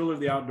outdoors, Thrill of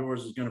the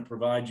Outdoors is going to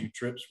provide you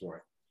trips for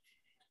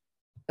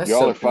it.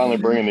 Y'all are finally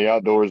bringing the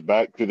outdoors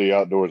back to the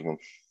outdoorsman.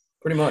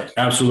 Pretty much.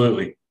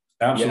 Absolutely.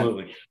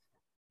 The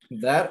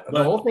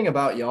whole thing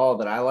about y'all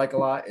that I like a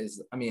lot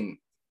is, I mean,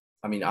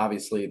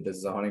 obviously this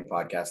is a hunting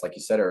podcast, like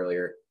you said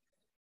earlier.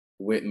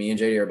 With me and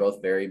JD are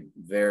both very,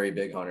 very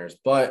big hunters,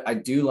 but I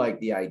do like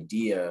the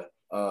idea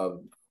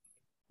of,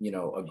 you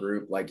know, a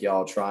group like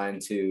y'all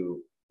trying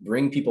to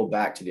bring people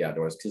back to the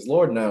outdoors. Because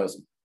Lord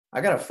knows,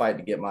 I got to fight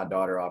to get my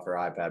daughter off her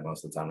iPad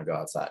most of the time to go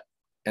outside.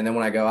 And then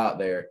when I go out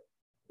there,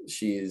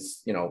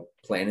 she's, you know,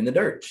 playing in the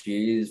dirt.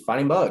 She's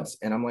finding bugs.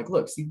 And I'm like,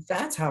 look, see,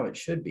 that's how it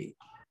should be.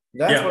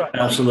 That's what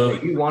I absolutely.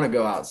 Like. You want to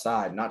go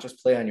outside, not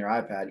just play on your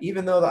iPad,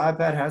 even though the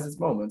iPad has its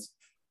moments.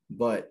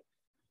 But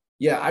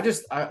yeah,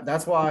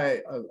 that's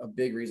why a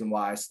big reason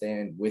why I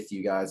stand with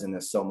you guys in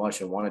this so much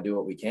and want to do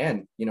what we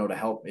can, you know, to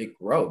help it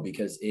grow,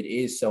 because it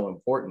is so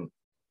important.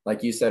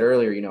 Like you said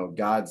earlier, you know,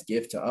 God's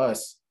gift to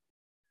us,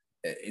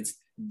 it's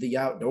the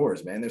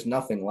outdoors, man. There's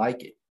nothing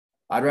like it.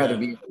 I'd rather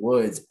be in the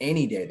woods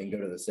any day than go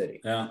to the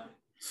city. Yeah.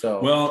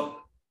 So,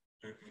 well,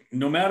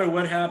 no matter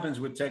what happens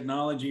with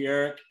technology,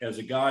 Eric, as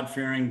a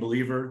God-fearing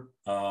believer,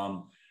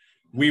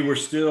 we were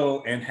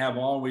still and have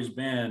always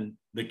been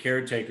the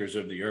caretakers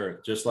of the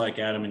earth, just like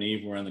Adam and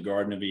Eve were in the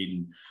Garden of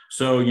Eden.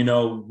 So, you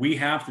know, we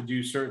have to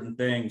do certain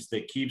things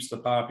that keeps the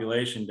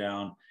population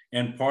down.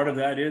 And part of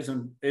that is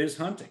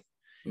hunting.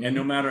 Mm-hmm. And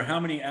no matter how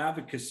many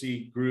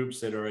advocacy groups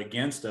that are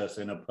against us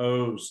and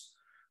oppose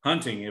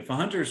hunting, if a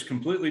hunter's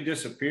completely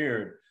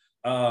disappeared,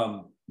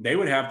 they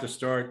would have to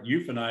start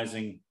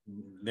euthanizing.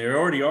 There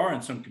already are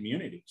in some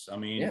communities. I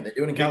mean, yeah, they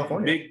do it in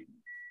California.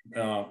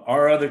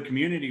 Our other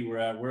community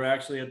we're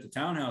actually at the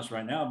townhouse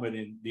right now, but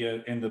in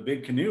the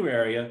Big Canoe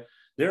area,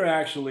 they're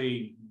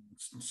actually,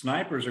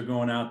 snipers are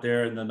going out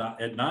there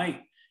at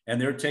night and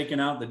they're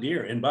taking out the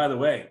deer. And by the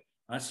way,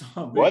 I saw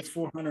a big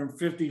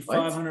 450,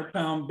 500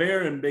 pound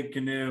bear in Big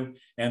Canoe,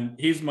 and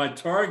he's my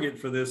target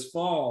for this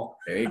fall.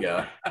 There you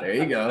go.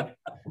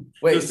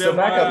 Wait, so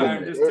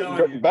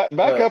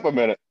back up a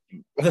minute.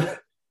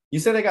 You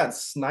said they got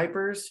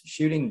snipers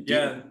shooting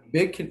deer?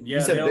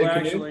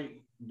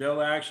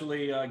 They'll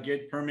actually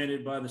get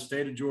permitted by the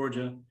state of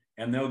Georgia,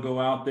 and they'll go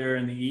out there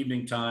in the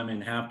evening time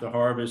and have to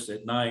harvest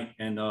at night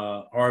and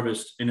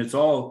harvest. And it's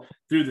all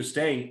through the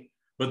state,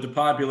 but the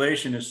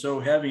population is so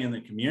heavy in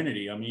the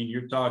community. I mean,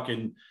 you're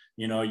talking,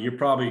 you know, you're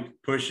probably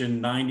pushing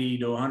 90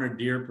 to 100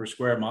 deer per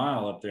square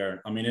mile up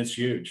there. I mean, it's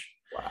huge.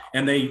 Wow.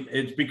 And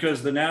it's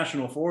because the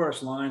National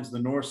Forest lines the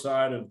north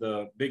side of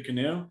the Big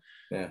Canoe.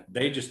 Yeah.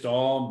 They just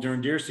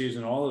during deer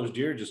season, all those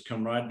deer just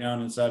come right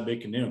down inside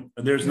Big Canoe.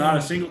 There's not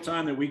a single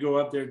time that we go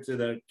up there to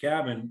the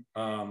cabin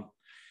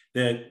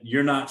that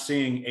you're not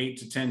seeing 8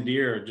 to 10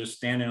 deer just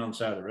standing on the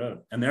side of the road,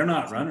 and they're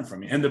not running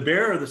from you. And the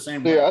bear are the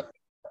same way. Yeah,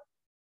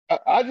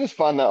 I just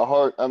find that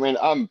hard. I mean,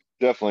 I'm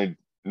definitely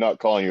not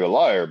calling you a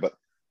liar, but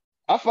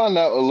I find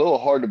that a little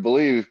hard to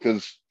believe,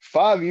 because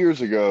 5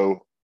 years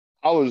ago,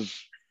 I was,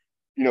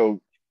 you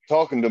know,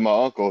 talking to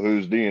my uncle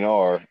who's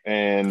DNR,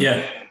 and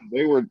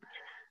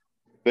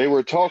they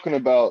were talking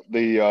about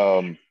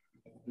the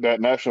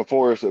that national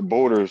forest that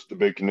borders the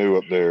Big Canoe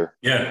up there.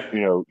 Yeah.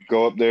 You know,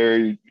 go up there,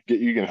 you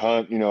can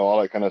hunt, you know,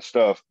 all that kind of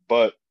stuff.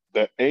 But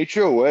the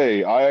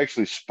HOA, I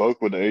actually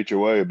spoke with the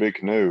HOA of Big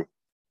Canoe,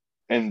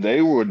 and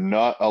they would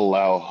not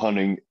allow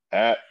hunting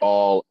at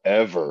all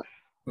ever.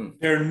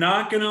 They're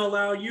not going to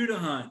allow you to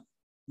hunt,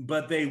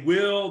 but they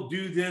will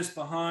do this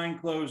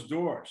behind closed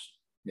doors.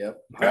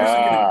 Yep. The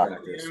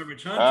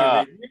average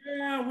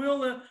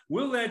hunter,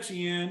 we'll let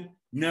you in.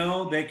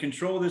 No, they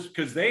control this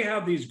because they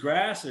have these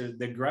grasses,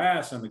 the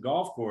grass on the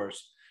golf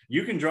course.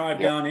 You can drive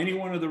down any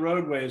one of the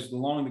roadways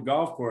along the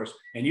golf course,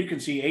 and you can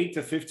see 8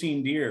 to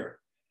 15 deer,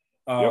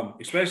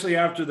 especially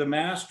after the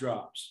mass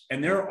drops.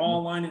 And they're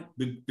all lining.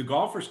 The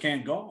golfers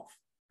can't golf,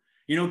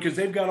 you know, because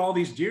they've got all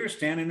these deer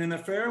standing in the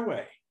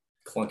fairway.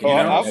 I've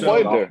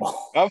played there.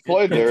 I've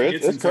played there.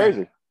 It's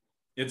crazy.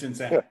 It's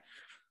insane.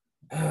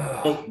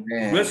 So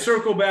let's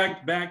circle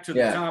back to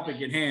the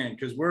topic at hand,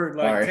 because we're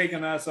like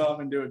taking us off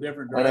into a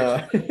different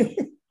direction.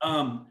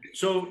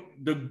 So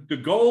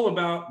the goal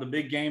about the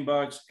big game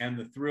bucks and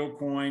the thrill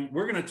coin,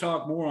 we're going to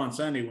talk more on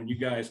Sunday when you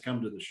guys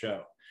come to the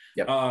show.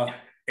 Yep.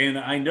 And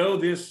I know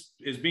this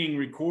is being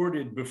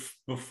recorded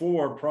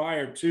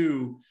prior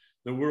to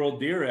the World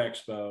Deer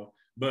Expo,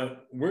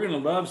 but we're going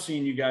to love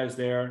seeing you guys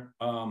there.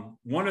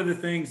 One of the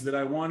things that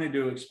I wanted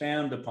to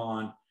expand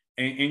upon,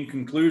 in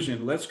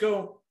conclusion, let's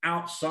go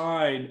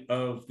outside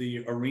of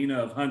the arena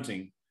of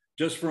hunting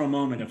just for a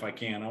moment, if I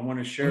can. I want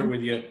to share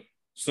with you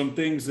some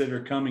things that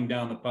are coming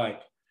down the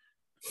pike.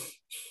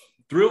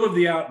 Thrill of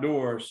the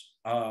Outdoors.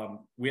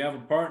 We have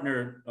a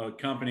partner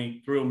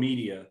company, Thrill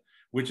Media,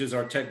 which is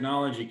our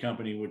technology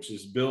company, which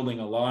is building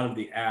a lot of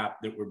the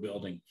app that we're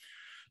building.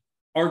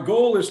 Our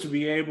goal is to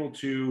be able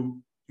to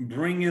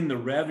bring in the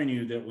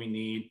revenue that we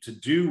need to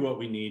do what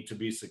we need to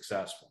be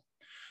successful.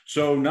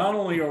 So not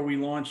only are we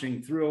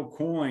launching Thrill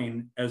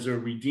Coin as a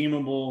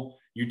redeemable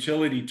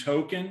utility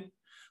token,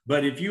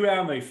 but if you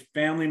have a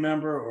family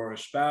member or a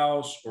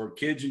spouse or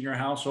kids in your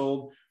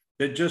household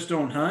that just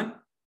don't hunt,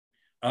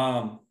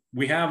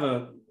 we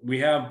have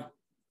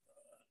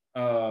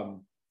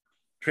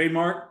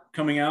trademark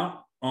coming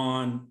out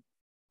on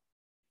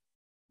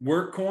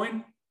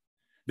WorkCoin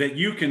that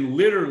you can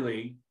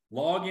literally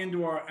log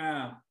into our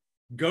app,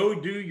 go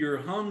do your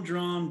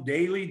humdrum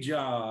daily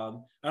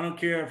job. I don't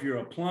care if you're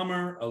a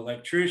plumber,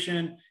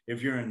 electrician,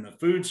 if you're in the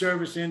food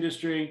service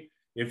industry,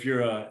 if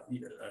you're a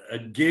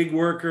gig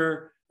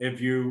worker, if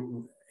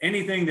you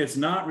anything that's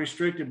not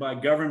restricted by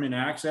government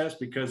access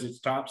because it's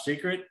top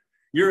secret,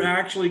 you're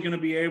actually going to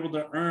be able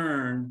to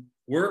earn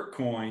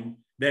WorkCoin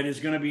that is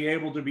going to be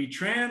able to be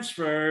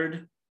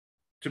transferred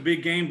to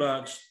Big Game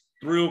Bucks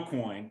Thrill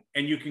Coin,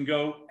 and you can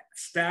go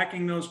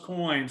stacking those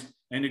coins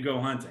and to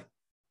go hunting.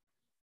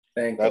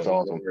 That's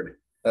awesome.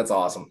 That's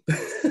awesome.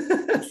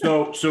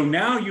 So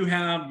now you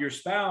have your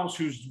spouse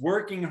who's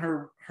working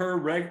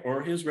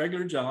his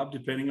regular job,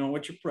 depending on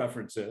what your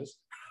preference is.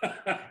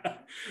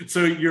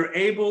 So you're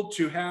able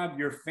to have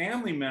your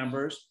family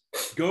members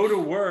go to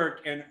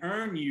work and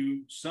earn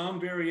you some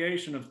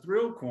variation of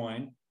Thrill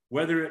Coin,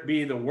 whether it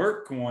be the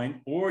Work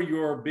Coin or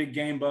your Big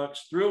Game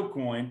Bucks Thrill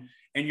Coin,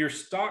 and you're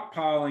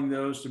stockpiling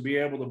those to be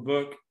able to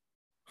book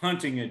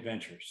hunting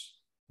adventures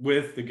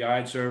with the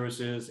guide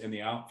services and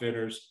the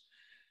outfitters,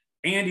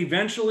 and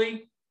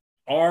eventually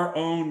our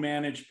own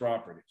managed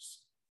properties.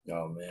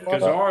 Oh man!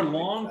 Because our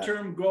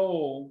long-term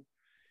goal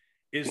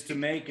is to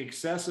make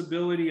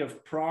accessibility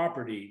of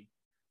property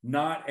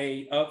not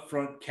a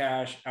upfront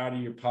cash out of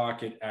your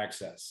pocket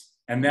access.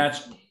 And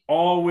that's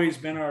always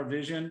been our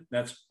vision.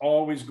 That's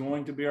always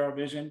going to be our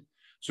vision.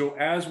 So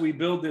as we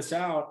build this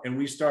out and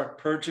we start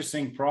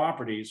purchasing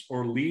properties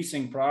or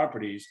leasing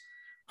properties,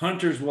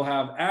 hunters will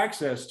have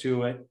access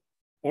to it,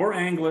 or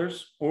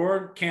anglers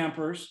or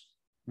campers,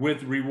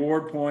 with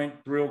reward point,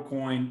 Thrill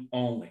Coin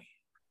only.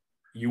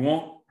 You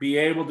won't be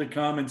able to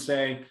come and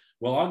say,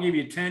 well, I'll give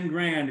you 10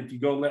 grand if you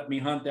go let me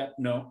hunt that.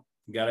 No,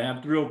 you got to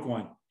have Thrill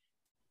Coin.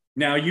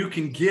 Now you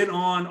can get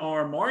on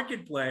our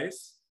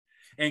marketplace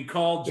and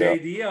call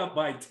JD up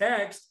by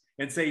text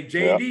and say,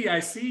 JD, I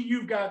see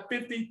you've got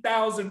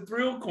 50,000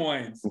 Thrill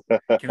Coins.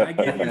 Can I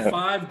give you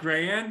 5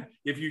 grand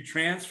if you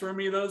transfer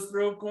me those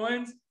Thrill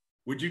Coins?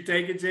 Would you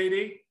take it,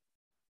 JD?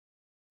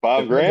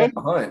 5 grand?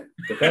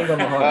 Depends on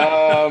the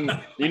hunt.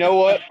 You know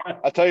what?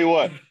 I'll tell you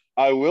what.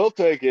 I will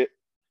take it,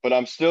 but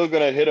I'm still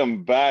gonna hit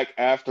him back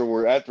after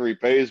he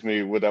pays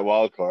me with that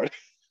wild card.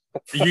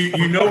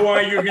 You know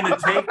why you're gonna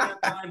take that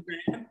 5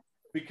 grand?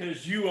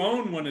 Because you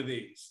own one of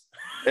these.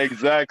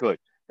 Exactly.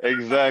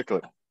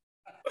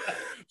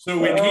 So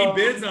when he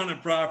bids on a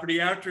property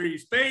after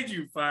he's paid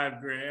you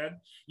 5 grand,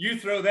 you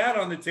throw that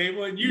on the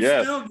table and you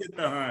still get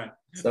the hunt.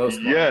 So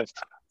smart. Yes.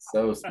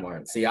 So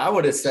smart. See, I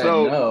would have said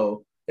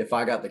no if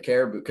I got the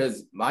caribou,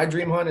 because my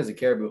dream hunt is a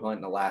caribou hunt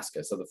in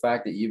Alaska. So the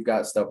fact that you've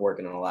got stuff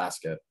working in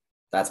Alaska,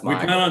 that's my.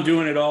 We plan on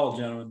doing it all,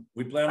 gentlemen.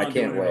 We plan on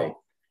doing it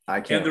all. I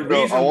can't. And the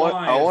reason why.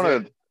 I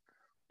want to.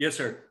 Yes,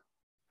 sir.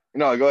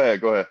 No, go ahead.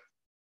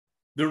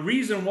 The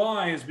reason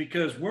why is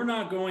because we're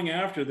not going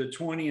after the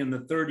 20 and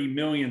the 30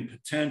 million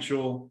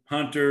potential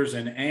hunters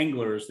and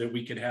anglers that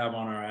we could have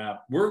on our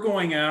app. We're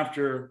going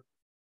after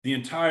the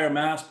entire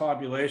mass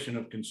population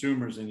of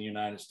consumers in the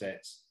United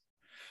States.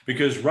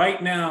 Because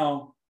right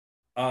now,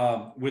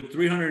 with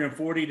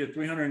 340 to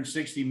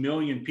 360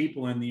 million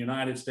people in the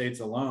United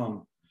States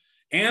alone,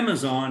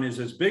 Amazon is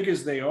as big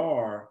as they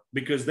are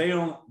because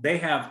they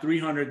have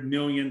 300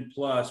 million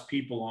plus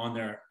people on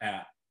their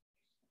app.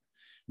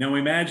 Now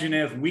imagine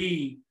if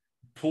we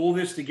pull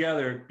this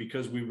together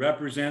because we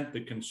represent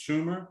the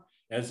consumer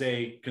as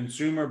a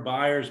consumer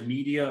buyer's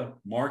media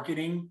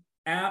marketing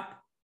app.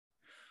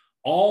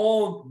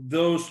 All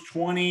those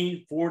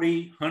 20,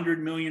 40,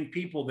 100 million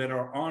people that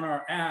are on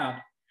our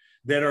app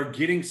that are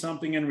getting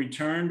something in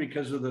return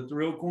because of the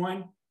Thrill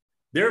Coin,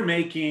 they're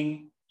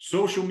making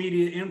social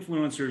media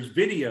influencers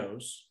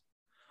videos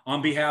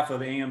on behalf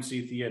of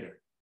AMC Theater.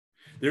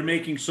 They're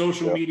making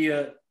social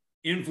media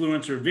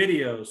influencer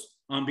videos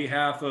on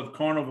behalf of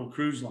Carnival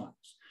Cruise Lines.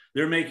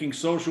 They're making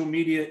social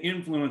media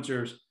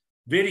influencers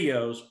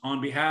videos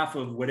on behalf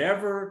of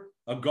whatever,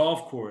 a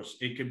golf course.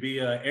 It could be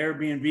an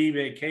Airbnb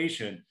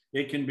vacation.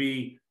 It can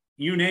be,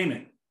 you name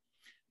it.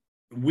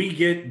 We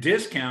get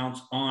discounts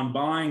on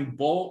buying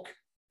bulk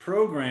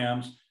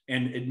programs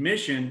and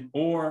admission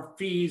or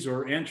fees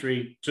or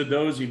entry to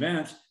those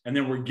events. And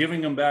then we're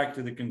giving them back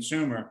to the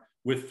consumer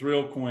with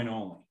Thrill Coin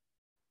only.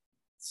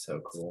 So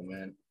cool,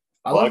 man.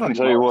 I can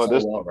tell you what,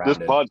 this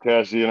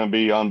podcast is going to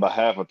be on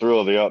behalf of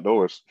Thrill of the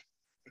Outdoors.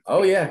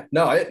 Oh yeah,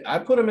 no, I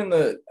put them in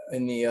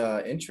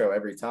the intro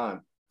every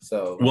time.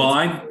 So well,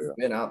 I've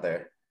been out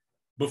there.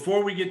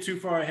 Before we get too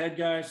far ahead,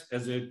 guys,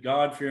 as a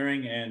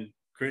God-fearing and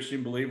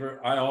Christian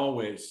believer, I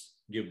always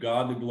give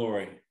God the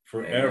glory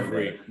for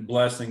every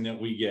blessing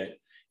that we get.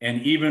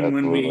 And even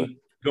when we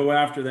go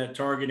after that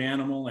target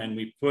animal and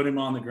we put him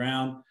on the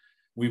ground,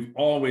 we've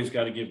always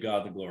got to give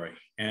God the glory.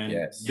 And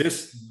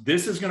this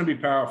is going to be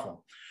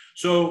powerful.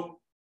 So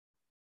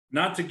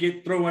not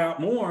to throw out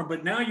more,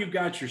 but now you've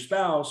got your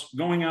spouse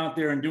going out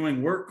there and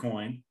doing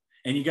WorkCoin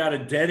and you got a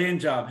dead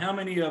end job. How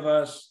many of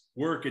us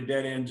work a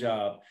dead end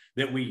job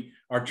that we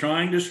are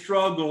trying to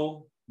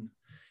struggle?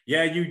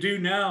 Yeah, you do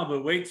now,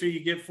 but wait till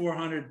you get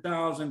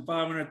 400,000,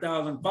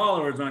 500,000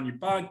 followers on your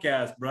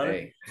podcast, brother.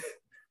 Hey,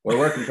 we're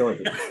working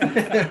towards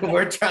it.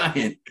 We're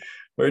trying.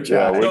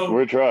 Yeah,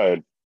 we're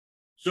trying.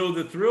 So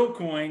the Thrill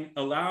Coin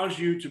allows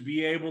you to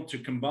be able to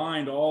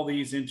combine all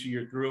these into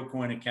your Thrill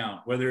Coin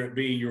account, whether it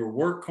be your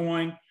work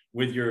coin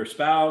with your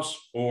spouse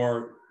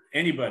or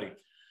anybody.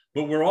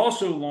 But we're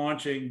also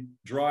launching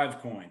Drive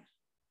Coin,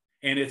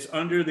 and it's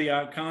under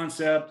the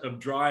concept of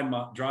drive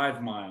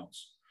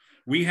miles.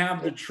 We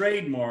have the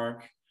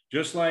trademark,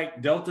 just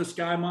like Delta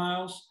Sky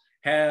Miles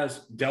has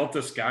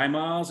Delta Sky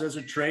Miles as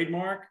a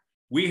trademark.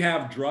 We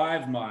have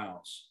Drive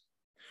Miles.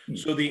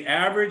 So the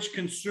average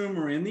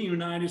consumer in the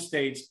United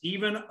States,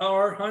 even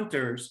our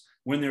hunters,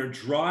 when they're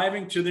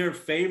driving to their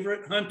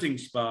favorite hunting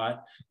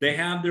spot, they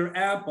have their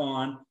app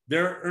on,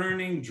 they're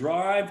earning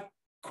Drive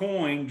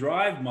Coin,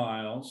 Drive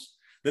Miles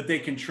that they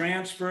can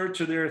transfer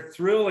to their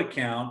Thrill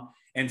account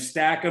and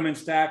stack them and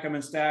stack them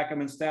and stack them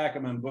and stack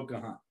them and book a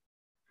hunt.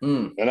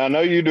 And I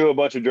know you do a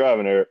bunch of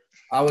driving, Eric.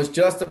 I was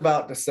just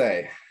about to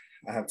say,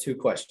 I have two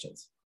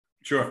questions.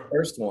 Sure.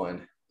 First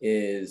one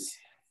is,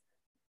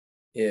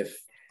 if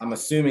I'm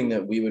assuming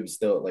that we would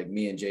still, like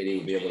me and JD,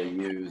 would be able to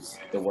use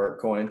the work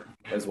coin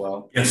as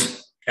well.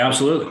 Yes,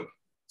 absolutely.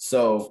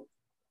 So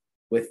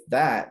with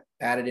that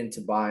added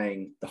into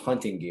buying the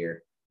hunting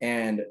gear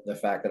and the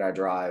fact that I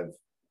drive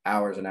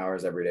hours and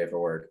hours every day for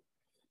work,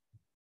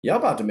 y'all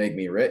about to make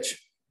me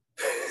rich.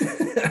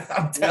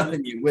 I'm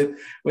telling you,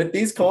 with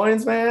these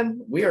coins,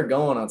 man, we are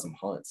going on some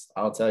hunts.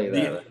 I'll tell you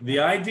that. The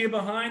idea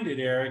behind it,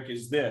 Eric,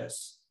 is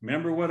this.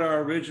 Remember what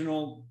our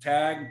original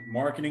tag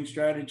marketing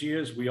strategy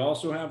is? We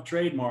also have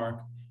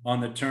trademark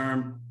on the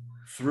term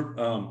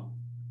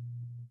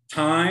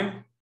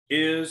time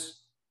is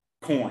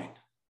coin.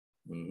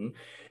 Mm-hmm.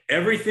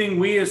 Everything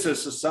we as a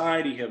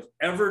society have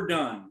ever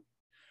done,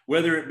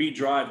 whether it be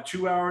drive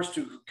 2 hours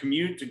to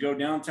commute to go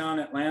downtown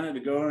Atlanta to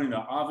go into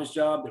an office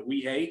job that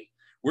we hate,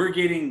 we're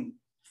getting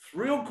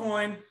Thrill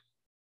Coin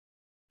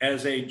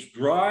as a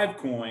drive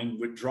coin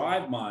with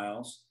drive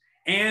miles,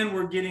 and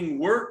we're getting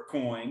work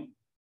coin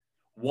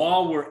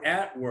while we're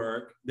at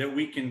work that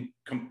we can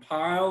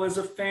compile as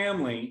a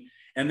family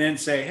and then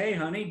say, hey,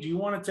 honey, do you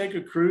want to take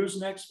a cruise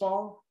next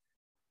fall?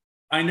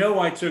 I know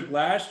I took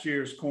last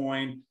year's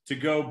coin to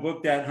go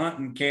book that hunt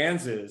in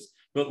Kansas,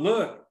 but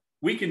look,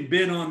 we can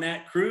bid on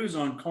that cruise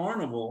on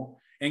Carnival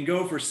and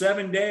go for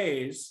 7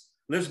 days.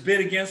 Let's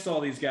bid against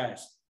all these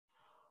guys.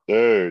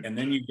 Dude. And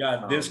then you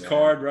got this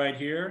card right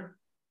here.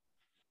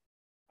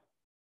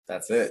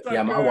 That's it. Suckers.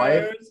 Yeah, my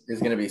wife is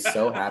going to be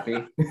so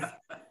happy.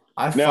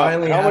 I now,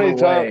 finally have a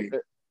way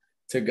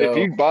to go. If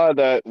you buy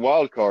that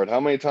wild card, how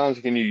many times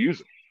can you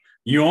use it?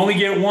 You only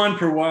get one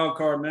per wild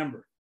card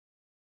member,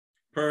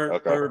 per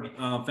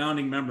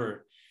founding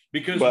member.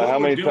 Because but how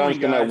many times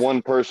can that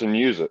one person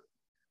use it?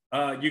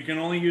 You can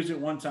only use it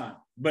one time.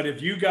 But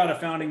if you got a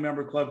founding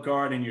member club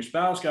card and your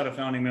spouse got a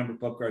founding member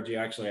club card, you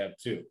actually have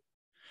two.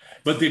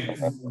 But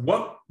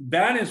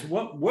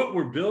what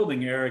we're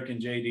building, Eric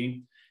and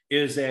JD,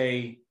 is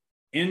a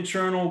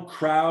internal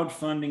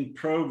crowdfunding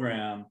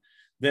program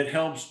that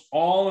helps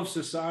all of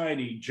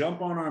society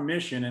jump on our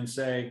mission and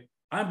say,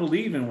 I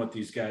believe in what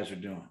these guys are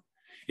doing.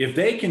 If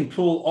they can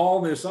pull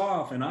all this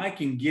off and I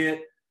can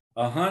get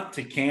a hunt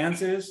to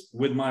Kansas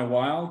with my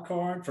wild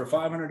card for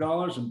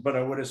 $500, but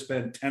I would have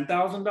spent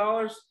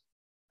 $10,000.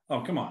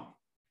 Oh, come on.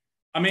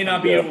 I may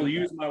not be able to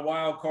use my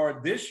wild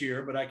card this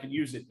year, but I can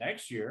use it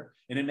next year.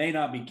 And it may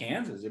not be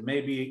Kansas. It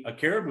may be a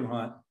caribou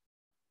hunt.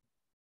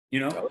 You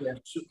know,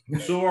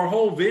 so our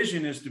whole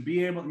vision is to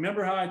be able,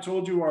 remember how I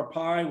told you our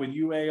pie with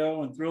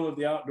UAO and Thrill of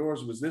the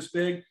Outdoors was this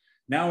big?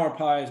 Now our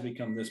pie has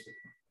become this big.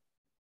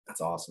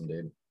 That's awesome,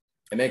 dude.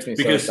 It makes me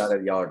so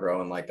excited y'all are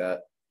growing like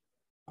that.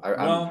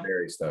 I'm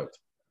very stoked.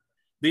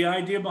 The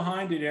idea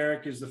behind it,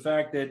 Eric, is the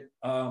fact that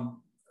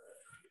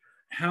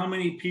how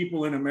many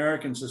people in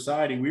American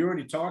society, we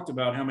already talked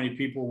about how many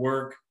people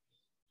work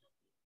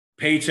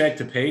paycheck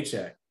to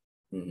paycheck.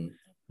 Mm-hmm.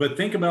 But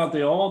think about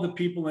all the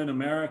people in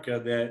America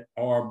that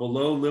are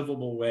below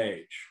livable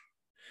wage,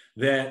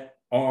 that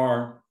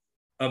are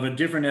of a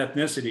different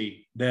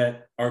ethnicity,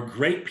 that are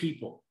great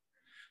people,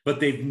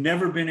 but they've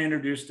never been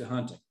introduced to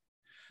hunting.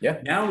 Yeah.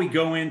 Now we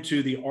go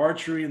into the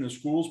archery in the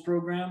schools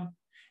program,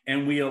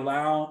 and we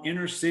allow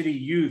inner city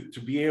youth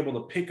to be able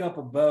to pick up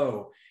a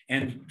bow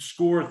and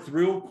score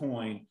thrill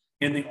coin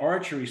in the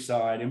archery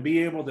side and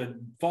be able to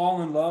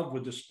fall in love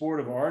with the sport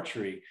of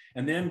archery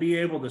and then be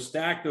able to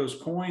stack those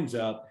coins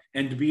up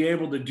and to be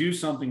able to do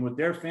something with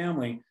their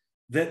family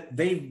that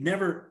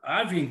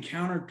I've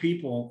encountered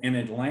people in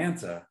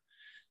Atlanta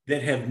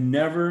that have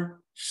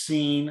never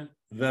seen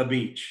the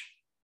beach,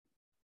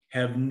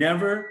 have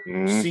never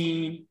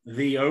seen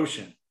the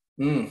ocean.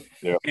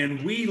 Yeah.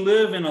 And we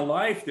live in a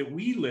life that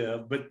we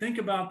live, but think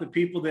about the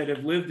people that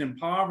have lived in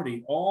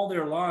poverty all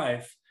their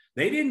life.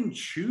 They didn't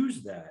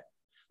choose that.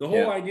 The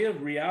whole idea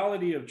of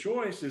reality of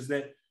choice is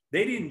that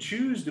they didn't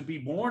choose to be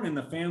born in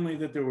the family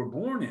that they were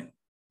born in.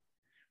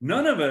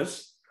 None of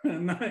us,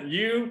 not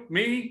you,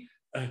 me,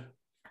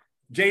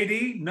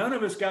 JD, none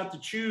of us got to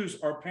choose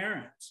our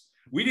parents.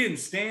 We didn't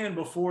stand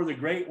before the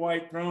great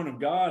white throne of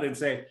God and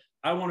say,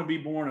 I want to be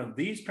born of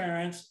these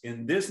parents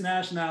in this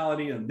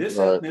nationality and this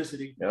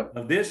ethnicity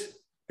of this.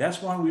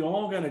 That's why we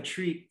all got to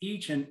treat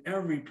each and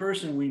every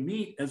person we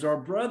meet as our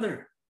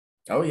brother.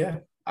 Oh, yeah.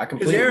 I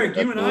completely. Because Eric,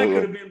 you and I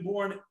could have been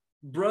born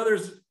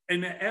brothers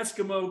in the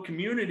Eskimo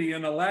community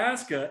in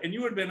Alaska, and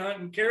you would have been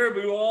hunting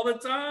caribou all the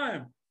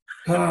time.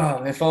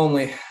 Oh, if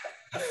only.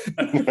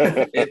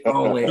 If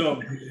only.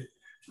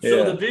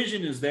 So the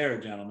vision is there,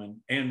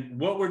 gentlemen. And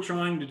what we're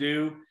trying to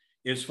do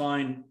is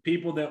find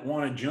people that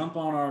want to jump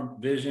on our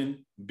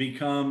vision,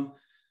 become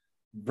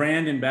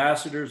brand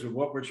ambassadors of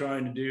what we're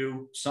trying to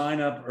do,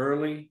 sign up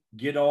early,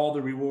 get all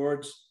the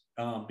rewards,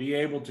 be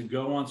able to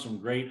go on some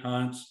great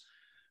hunts.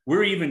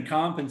 We're even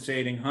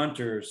compensating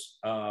hunters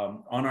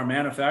on our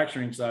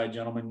manufacturing side,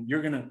 gentlemen.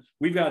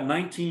 We've got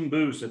 19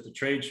 booths at the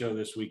trade show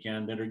this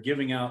weekend that are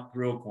giving out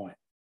thrill coin,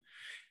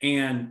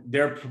 and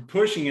they're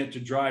pushing it to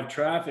drive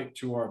traffic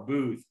to our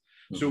booth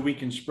so we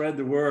can spread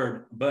the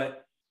word.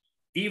 But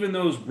even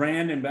those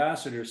brand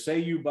ambassadors, say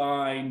you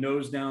buy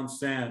Nose Down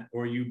Scent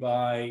or you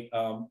buy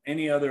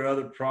any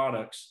other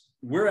products,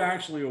 we're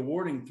actually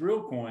awarding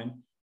thrill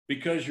coin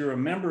because you're a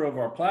member of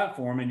our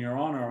platform and you're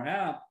on our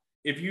app.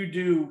 If you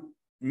do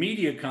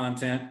media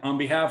content on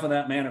behalf of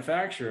that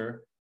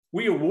manufacturer,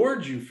 we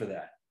award you for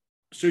that.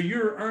 So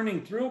you're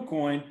earning thrill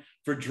coin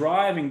for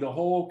driving the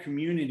whole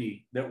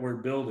community that we're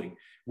building.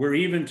 We're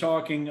even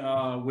talking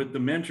with the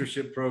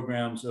mentorship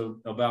programs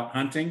about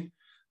hunting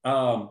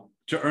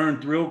to earn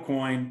thrill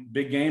coin,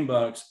 big game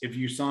bucks, if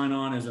you sign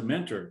on as a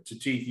mentor to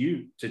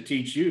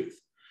teach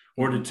youth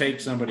or to take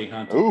somebody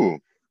hunting. Ooh.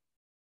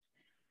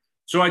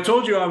 So I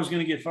told you I was going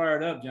to get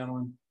fired up,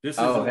 gentlemen. This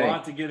is a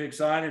lot to get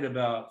excited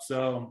about.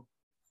 So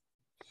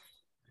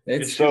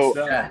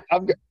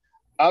I've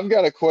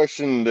got a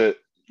question that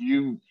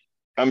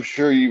I'm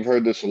sure you've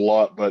heard this a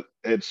lot, but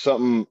it's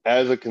something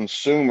as a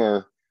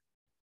consumer,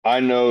 I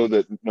know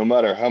that no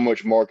matter how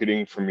much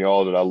marketing from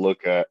y'all that I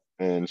look at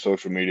and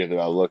social media that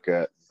I look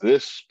at,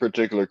 this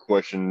particular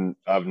question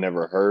I've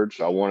never heard.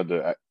 So I wanted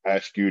to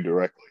ask you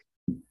directly.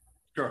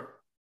 Sure.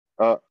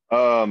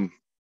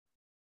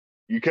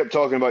 You kept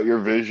talking about your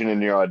vision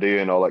and your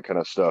idea and all that kind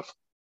of stuff.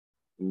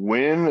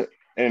 When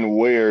and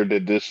where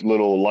did this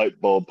little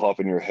light bulb pop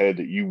in your head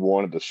that you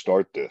wanted to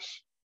start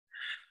this?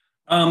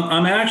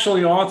 I'm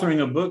actually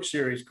authoring a book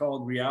series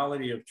called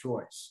Reality of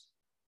Choice.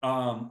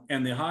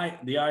 And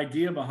the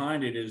idea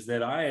behind it is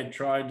that I had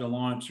tried to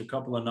launch a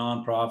couple of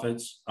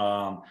nonprofits,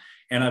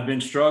 and I've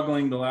been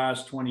struggling the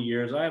last 20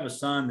 years. I have a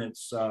son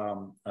that's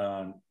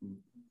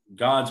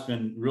God's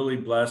been really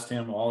blessed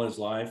him all his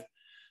life.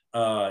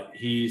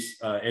 He's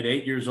at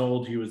 8 years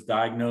old, he was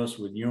diagnosed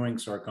with Ewing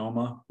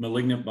sarcoma,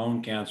 malignant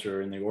bone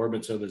cancer in the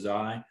orbits of his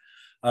eye.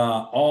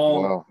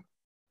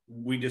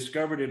 We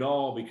discovered it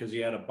all because he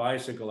had a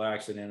bicycle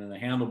accident and the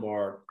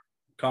handlebar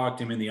cocked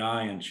him in the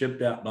eye and chipped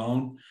that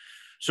bone.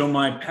 So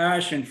my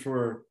passion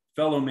for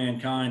fellow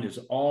mankind has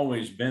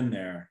always been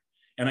there.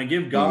 And I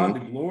give God the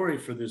glory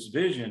for this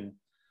vision.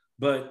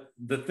 But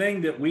the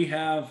thing that we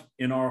have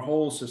in our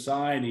whole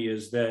society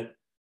is that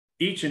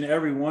each and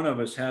every one of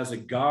us has a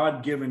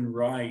God-given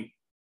right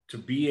to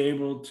be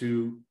able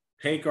to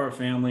take our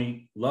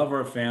family, love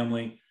our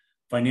family,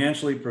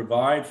 financially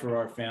provide for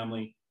our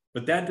family.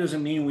 But that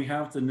doesn't mean we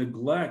have to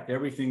neglect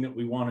everything that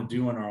we want to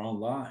do in our own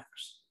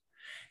lives.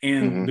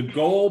 And the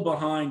goal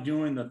behind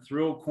doing the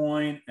Thrill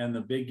Coin and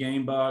the Big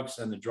Game Bucks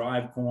and the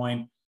Drive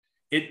Coin,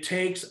 it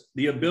takes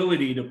the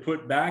ability to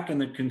put back in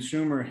the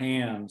consumer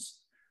hands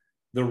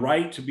the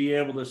right to be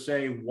able to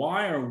say,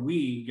 why are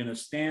we going to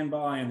stand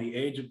by in the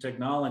age of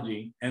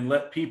technology and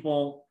let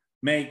people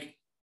make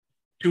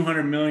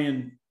 $200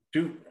 million,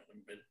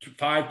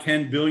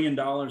 $5-10 billion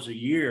a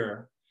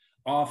year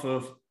off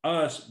of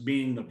us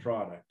being the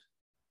product?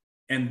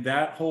 And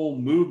that whole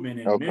movement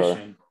and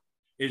mission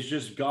is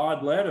just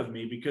God-led of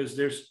me, because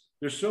there's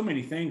so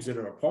many things that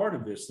are a part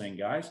of this thing,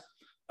 guys.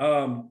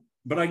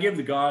 But I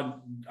give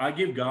God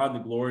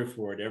the glory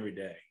for it every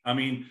day. I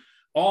mean,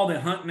 all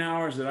the hunting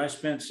hours that I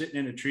spent sitting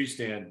in a tree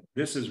stand,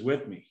 this is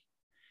with me.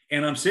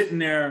 And I'm sitting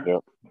there.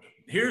 Yep.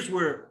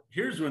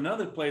 Here's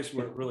another place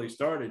where it really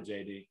started,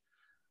 JD.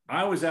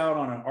 I was out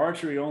on an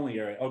archery only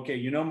area. Okay,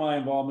 you know my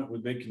involvement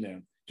with Big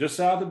Canoe. Just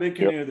south of Big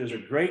Canoe, there's a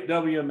great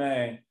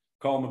WMA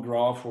called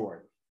McGraw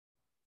Ford.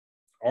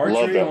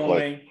 Archery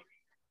only.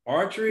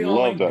 Archery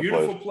only,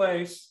 beautiful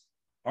place.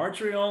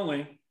 Archery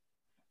only.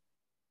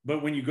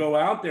 But when you go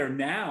out there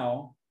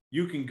now,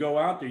 you can go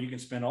out there. You can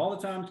spend all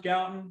the time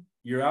scouting.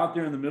 You're out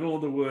there in the middle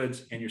of the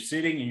woods and you're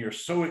sitting and you're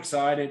so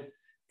excited.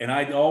 And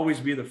I'd always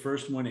be the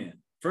first one in.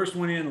 First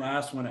one in,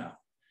 last one out.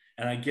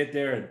 And I get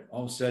there and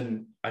all of a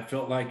sudden I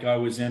felt like I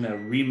was in a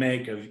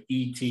remake of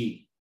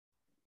E.T.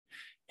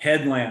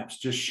 Headlamps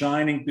just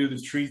shining through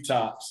the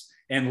treetops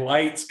and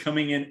lights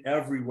coming in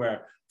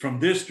everywhere from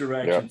this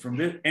direction, from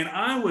this. And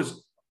I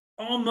was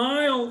a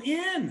mile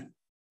in.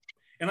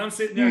 And I'm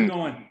sitting there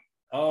going,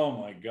 oh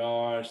my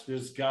gosh,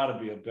 there's got to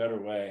be a better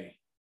way.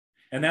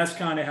 And that's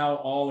kind of how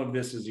all of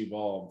this has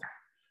evolved.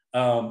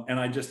 And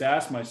I just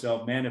asked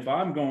myself, man, if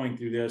I'm going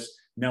through this,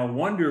 no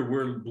wonder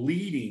we're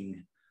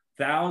bleeding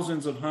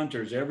thousands of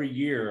hunters every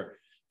year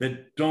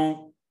that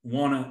don't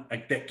want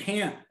to, that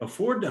can't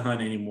afford to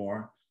hunt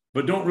anymore,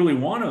 but don't really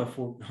want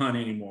to hunt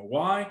anymore.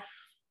 Why?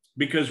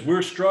 Because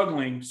we're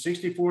struggling.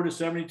 64 to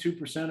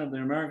 72% of the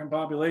American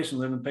population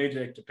living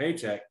paycheck to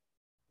paycheck.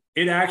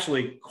 It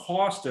actually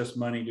cost us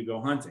money to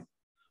go hunting.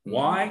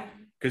 Why?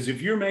 Because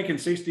if you're making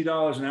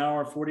 $60 an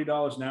hour,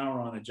 $40 an hour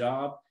on a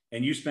job,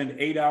 and you spend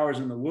 8 hours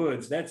in the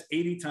woods, that's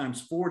 80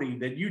 times 40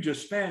 that you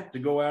just spent to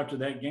go after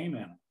that game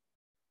animal.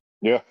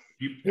 Yeah.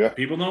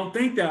 People don't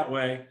think that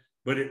way,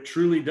 but it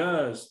truly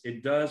does.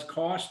 It does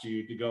cost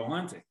you to go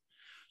hunting.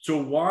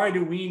 So why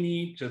do we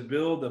need to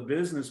build a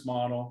business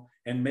model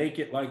and make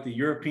it like the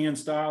European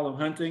style of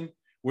hunting,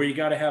 where you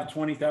got to have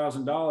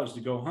 $20,000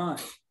 to go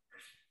hunt?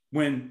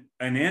 When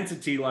an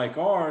entity like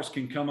ours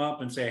can come up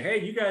and say,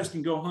 hey, you guys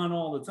can go hunt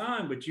all the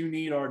time, but you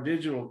need our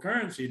digital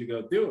currency to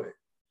go do it.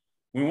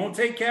 We won't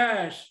take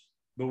cash,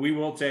 but we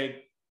will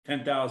take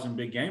 10,000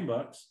 big game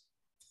bucks.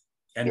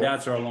 And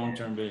that's our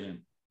long-term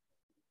vision.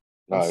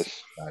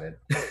 Nice.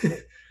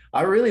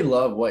 I really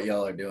love what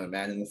y'all are doing,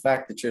 man. And the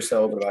fact that you're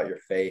so open about your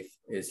faith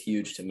is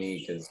huge to me,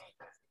 because,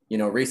 you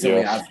know,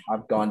 recently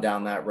I've gone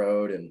down that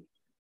road, and,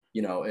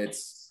 you know,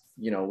 it's,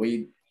 you know,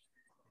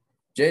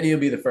 JD will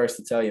be the first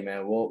to tell you,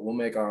 man, we'll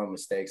make our own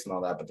mistakes and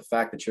all that. But the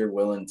fact that you're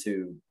willing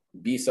to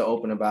be so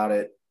open about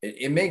it,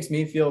 it makes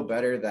me feel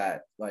better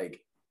that,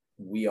 like,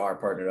 we are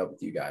partnered up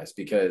with you guys,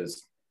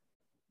 because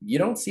you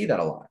don't see that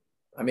a lot.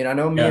 I mean, I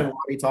know me and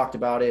Robbie talked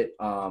about it,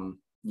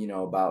 you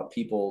know, about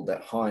people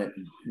that hunt,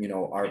 you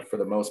know, are for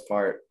the most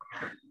part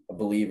a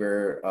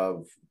believer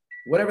of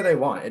whatever they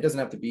want. It doesn't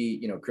have to be,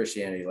 you know,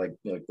 Christianity. Like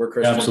we're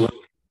Christian. Absolutely.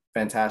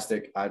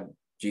 Fantastic.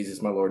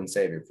 Jesus, my Lord and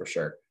Savior, for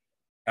sure.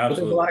 Absolutely.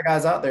 But there's a lot of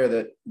guys out there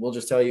that will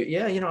just tell you,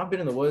 yeah, you know, I've been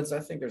in the woods.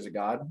 I think there's a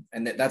God.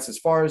 And that's as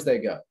far as they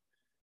go.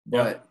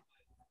 But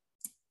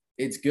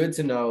it's good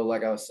to know,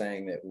 like I was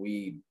saying, that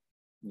we,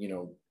 you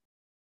know,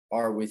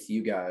 are with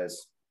you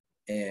guys.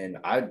 And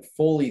I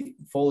fully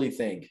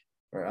think,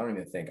 or I don't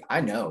even think,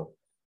 I know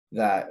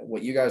that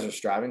what you guys are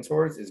striving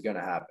towards is going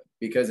to happen,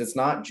 because it's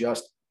not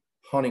just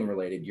hunting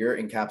related. You're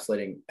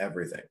encapsulating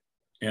everything.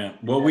 Yeah.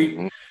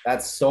 Well,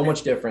 that's so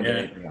much different than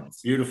anything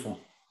else. Beautiful.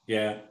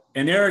 Yeah.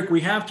 And Eric,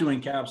 we have to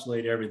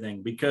encapsulate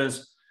everything,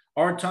 because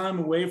our time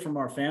away from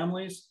our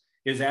families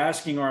is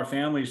asking our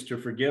families to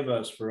forgive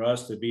us for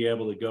us to be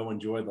able to go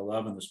enjoy the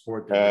love and the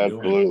sport that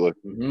we're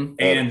doing.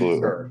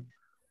 Absolutely.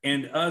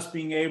 And us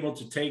being able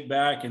to take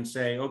back and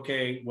say,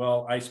 okay,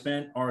 well, I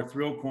spent our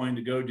Thrill Coin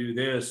to go do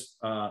this.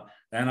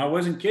 And I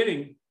wasn't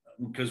kidding,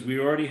 because we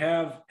already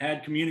have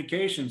had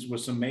communications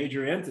with some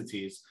major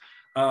entities.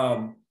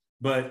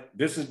 But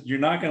you're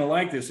not going to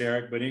like this,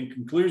 Eric, but in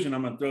conclusion,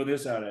 I'm going to throw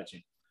this out at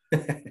you.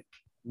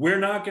 We're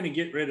not going to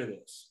get rid of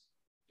this.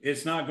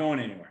 It's not going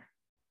anywhere.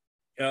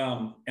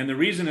 And the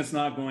reason it's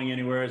not going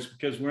anywhere is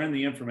because we're in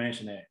the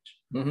information age.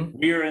 Mm-hmm.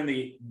 We are in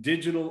the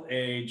digital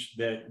age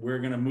that we're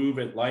going to move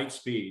at light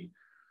speed.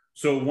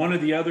 So one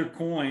of the other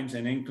coins,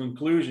 and in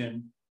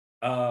conclusion,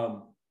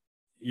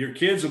 your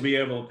kids will be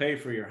able to pay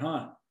for your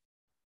hunt.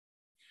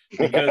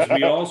 Because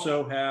we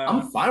also have,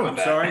 I'm fine with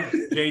that. Sorry,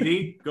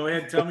 JD, go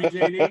ahead. Tell me,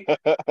 JD.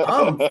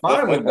 I'm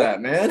fine with that,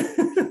 man.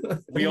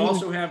 We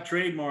also have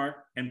trademark,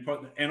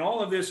 and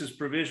all of this is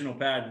provisional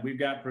patent. We've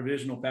got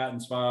provisional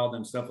patents filed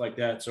and stuff like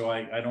that. So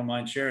I don't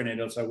mind sharing it,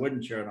 else I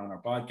wouldn't share it on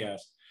our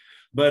podcast.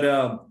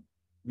 But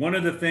one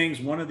of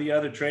the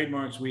other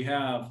trademarks we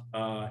have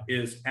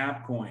is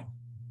AppCoin.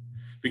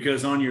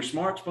 Because on your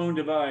smartphone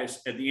device,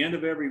 at the end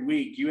of every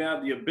week, you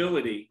have the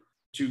ability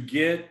to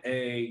get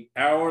a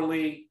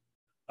hourly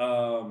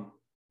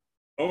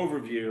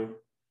overview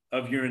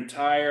of your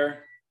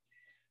entire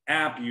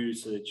app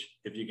usage.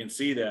 If you can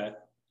see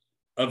that,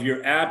 of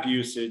your app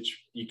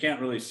usage, you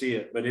can't really see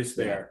it, but it's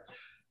there.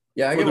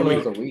 Yeah, I get one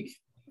of those a week.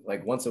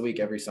 Like once a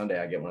week, every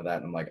Sunday, I get one of that.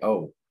 And I'm like,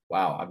 oh,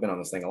 wow, I've been on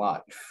this thing a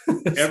lot.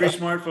 Every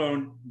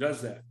smartphone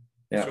does that.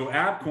 Yeah. So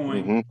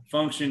AppCoin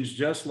functions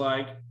just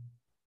like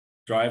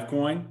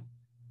DriveCoin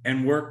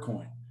and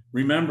WorkCoin.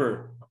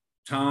 Remember,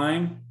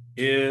 time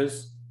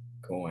is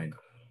coin.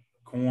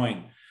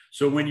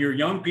 So when your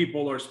young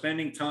people are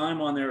spending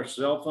time on their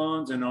cell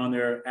phones and on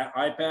their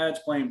iPads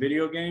playing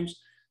video games,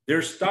 they're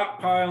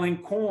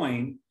stockpiling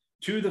coin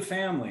to the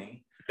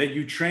family that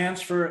you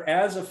transfer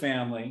as a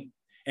family,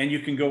 and you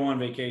can go on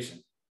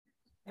vacation.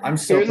 I'm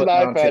so Here's an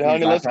iPad,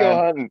 honey. Let's go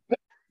hunting.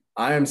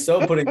 I am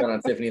so putting that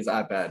on Tiffany's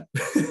iPad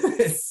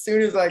as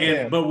soon as I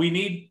can. But we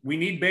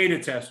need beta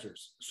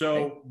testers.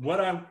 So what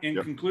I'm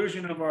in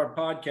conclusion of our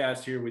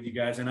podcast here with you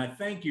guys, and I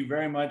thank you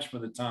very much for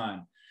the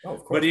time. Oh, of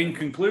course. But in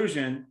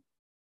conclusion,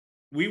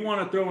 we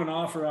want to throw an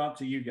offer out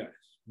to you guys,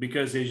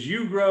 because as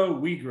you grow,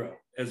 we grow.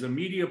 As a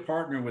media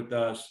partner with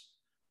us,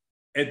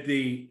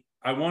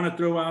 I want to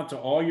throw out to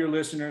all your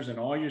listeners and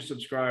all your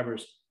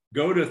subscribers,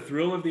 go to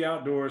Thrill of the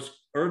Outdoors.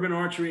 Urban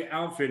Archery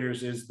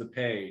Outfitters is the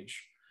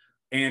page.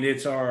 And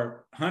it's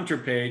our hunter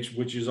page,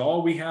 which is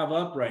all we have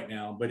up right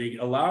now, but it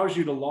allows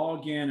you to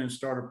log in and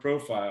start a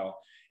profile,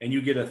 and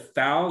you get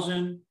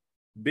 1,000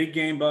 big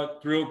game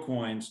buck thrill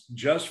coins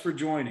just for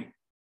joining.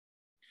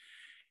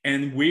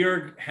 And we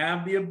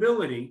have the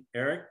ability,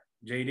 Eric,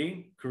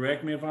 JD,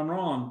 correct me if I'm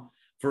wrong,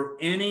 for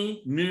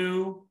any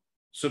new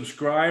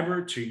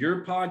subscriber to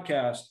your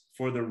podcast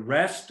for the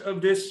rest of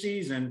this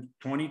season,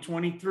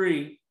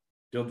 2023,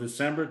 till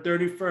December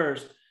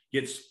 31st,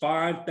 gets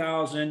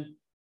 5,000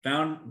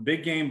 found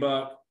big game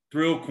buck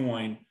thrill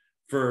coin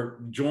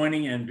for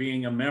joining and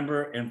being a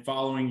member and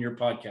following your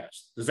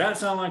podcast. Does that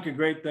sound like a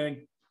great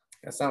thing?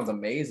 That sounds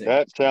amazing.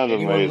 That sounds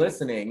amazing. Anyone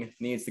listening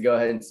needs to go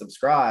ahead and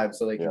subscribe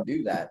so they can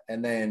do that.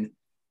 And then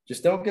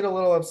just don't get a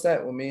little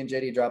upset when me and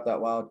JD drop that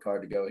wild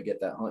card to go and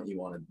get that hunt you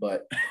wanted.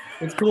 But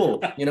it's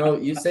cool.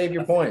 You save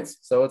your points,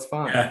 so it's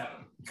fine. Yeah.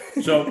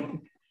 So,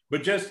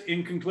 but just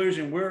in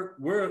conclusion,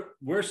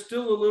 we're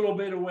still a little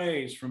bit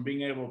away from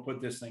being able to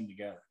put this thing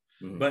together.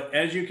 Mm-hmm. But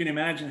as you can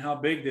imagine how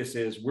big this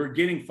is, we're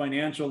getting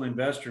financial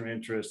investor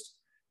interest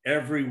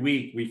every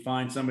week. We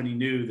find somebody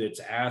new that's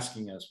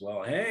asking us,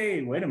 well,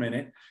 hey, wait a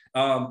minute.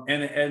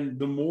 And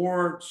the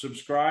more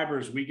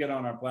subscribers we get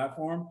on our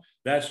platform,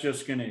 that's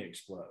just going to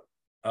explode.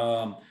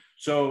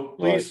 So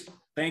please,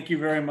 thank you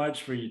very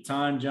much for your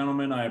time,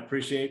 gentlemen. I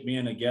appreciate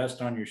being a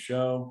guest on your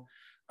show.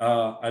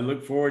 I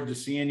look forward to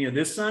seeing you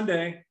this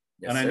Sunday.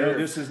 Yes, and I know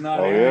this is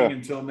not airing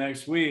until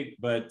next week,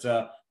 but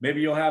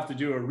maybe you'll have to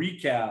do a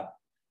recap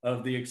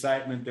of the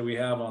excitement that we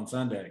have on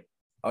Sunday.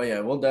 Oh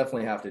yeah, we'll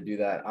definitely have to do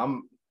that.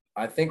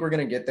 I think we're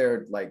going to get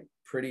there like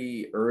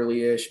pretty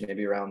early-ish,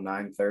 maybe around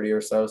 9:30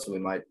 or so. So we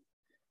might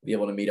be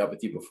able to meet up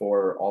with you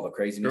before all the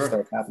craziness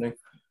starts happening.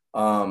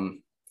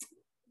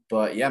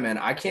 But yeah, man,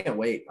 I can't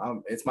wait.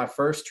 It's my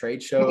first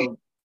trade show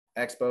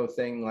expo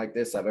thing like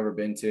this I've ever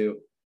been to.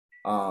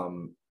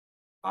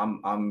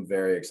 I'm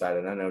very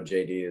excited. I know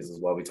JD is as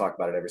well. We talk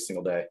about it every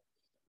single day.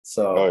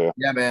 So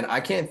yeah, man, I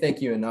can't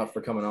thank you enough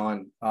for coming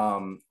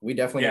on. We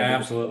definitely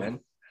absolutely.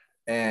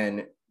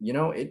 And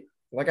it,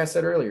 like I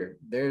said earlier,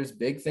 there's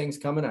big things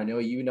coming. I know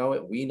you know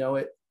it, we know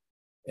it,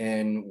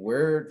 and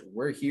we're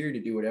here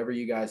to do whatever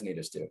you guys need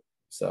us to.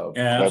 So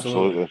yeah,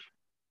 absolutely.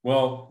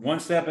 Well,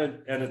 one step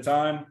at a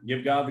time.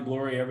 Give God the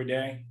glory every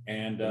day,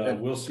 and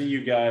we'll see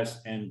you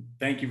guys. And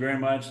thank you very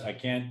much. I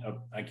can't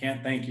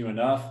thank you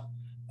enough.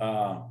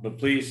 But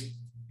please,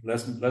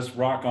 let's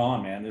rock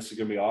on, man. This is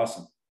gonna be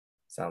awesome.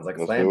 Sounds like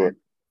a plan.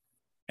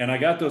 And I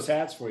got those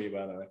hats for you,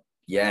 by the way.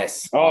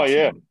 Yes. Oh,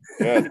 awesome.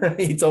 Yeah.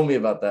 He told me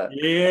about that.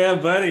 Yeah,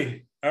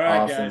 buddy. All right,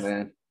 awesome, guys.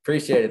 Man.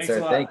 Appreciate it, Thanks,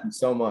 sir. Thank you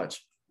so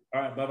much.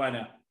 All right. Bye-bye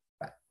now.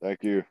 Bye.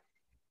 Thank you.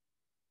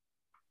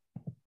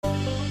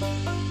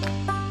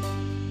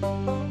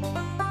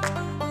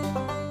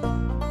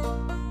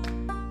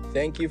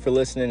 Thank you for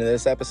listening to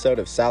this episode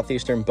of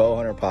Southeastern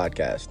Bowhunter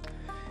Podcast.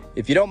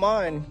 If you don't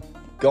mind,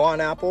 go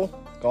on Apple,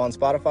 go on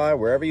Spotify,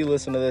 wherever you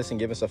listen to this, and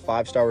give us a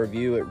 5-star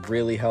review. It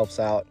really helps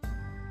out.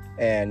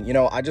 And,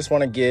 I just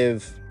want to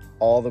give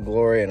all the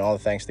glory and all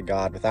the thanks to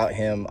God. Without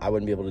him, I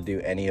wouldn't be able to do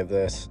any of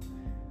this.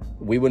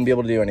 We wouldn't be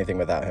able to do anything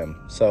without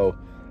him. So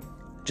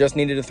just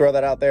needed to throw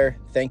that out there.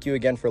 Thank you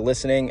again for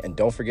listening, and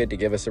don't forget to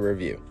give us a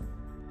review.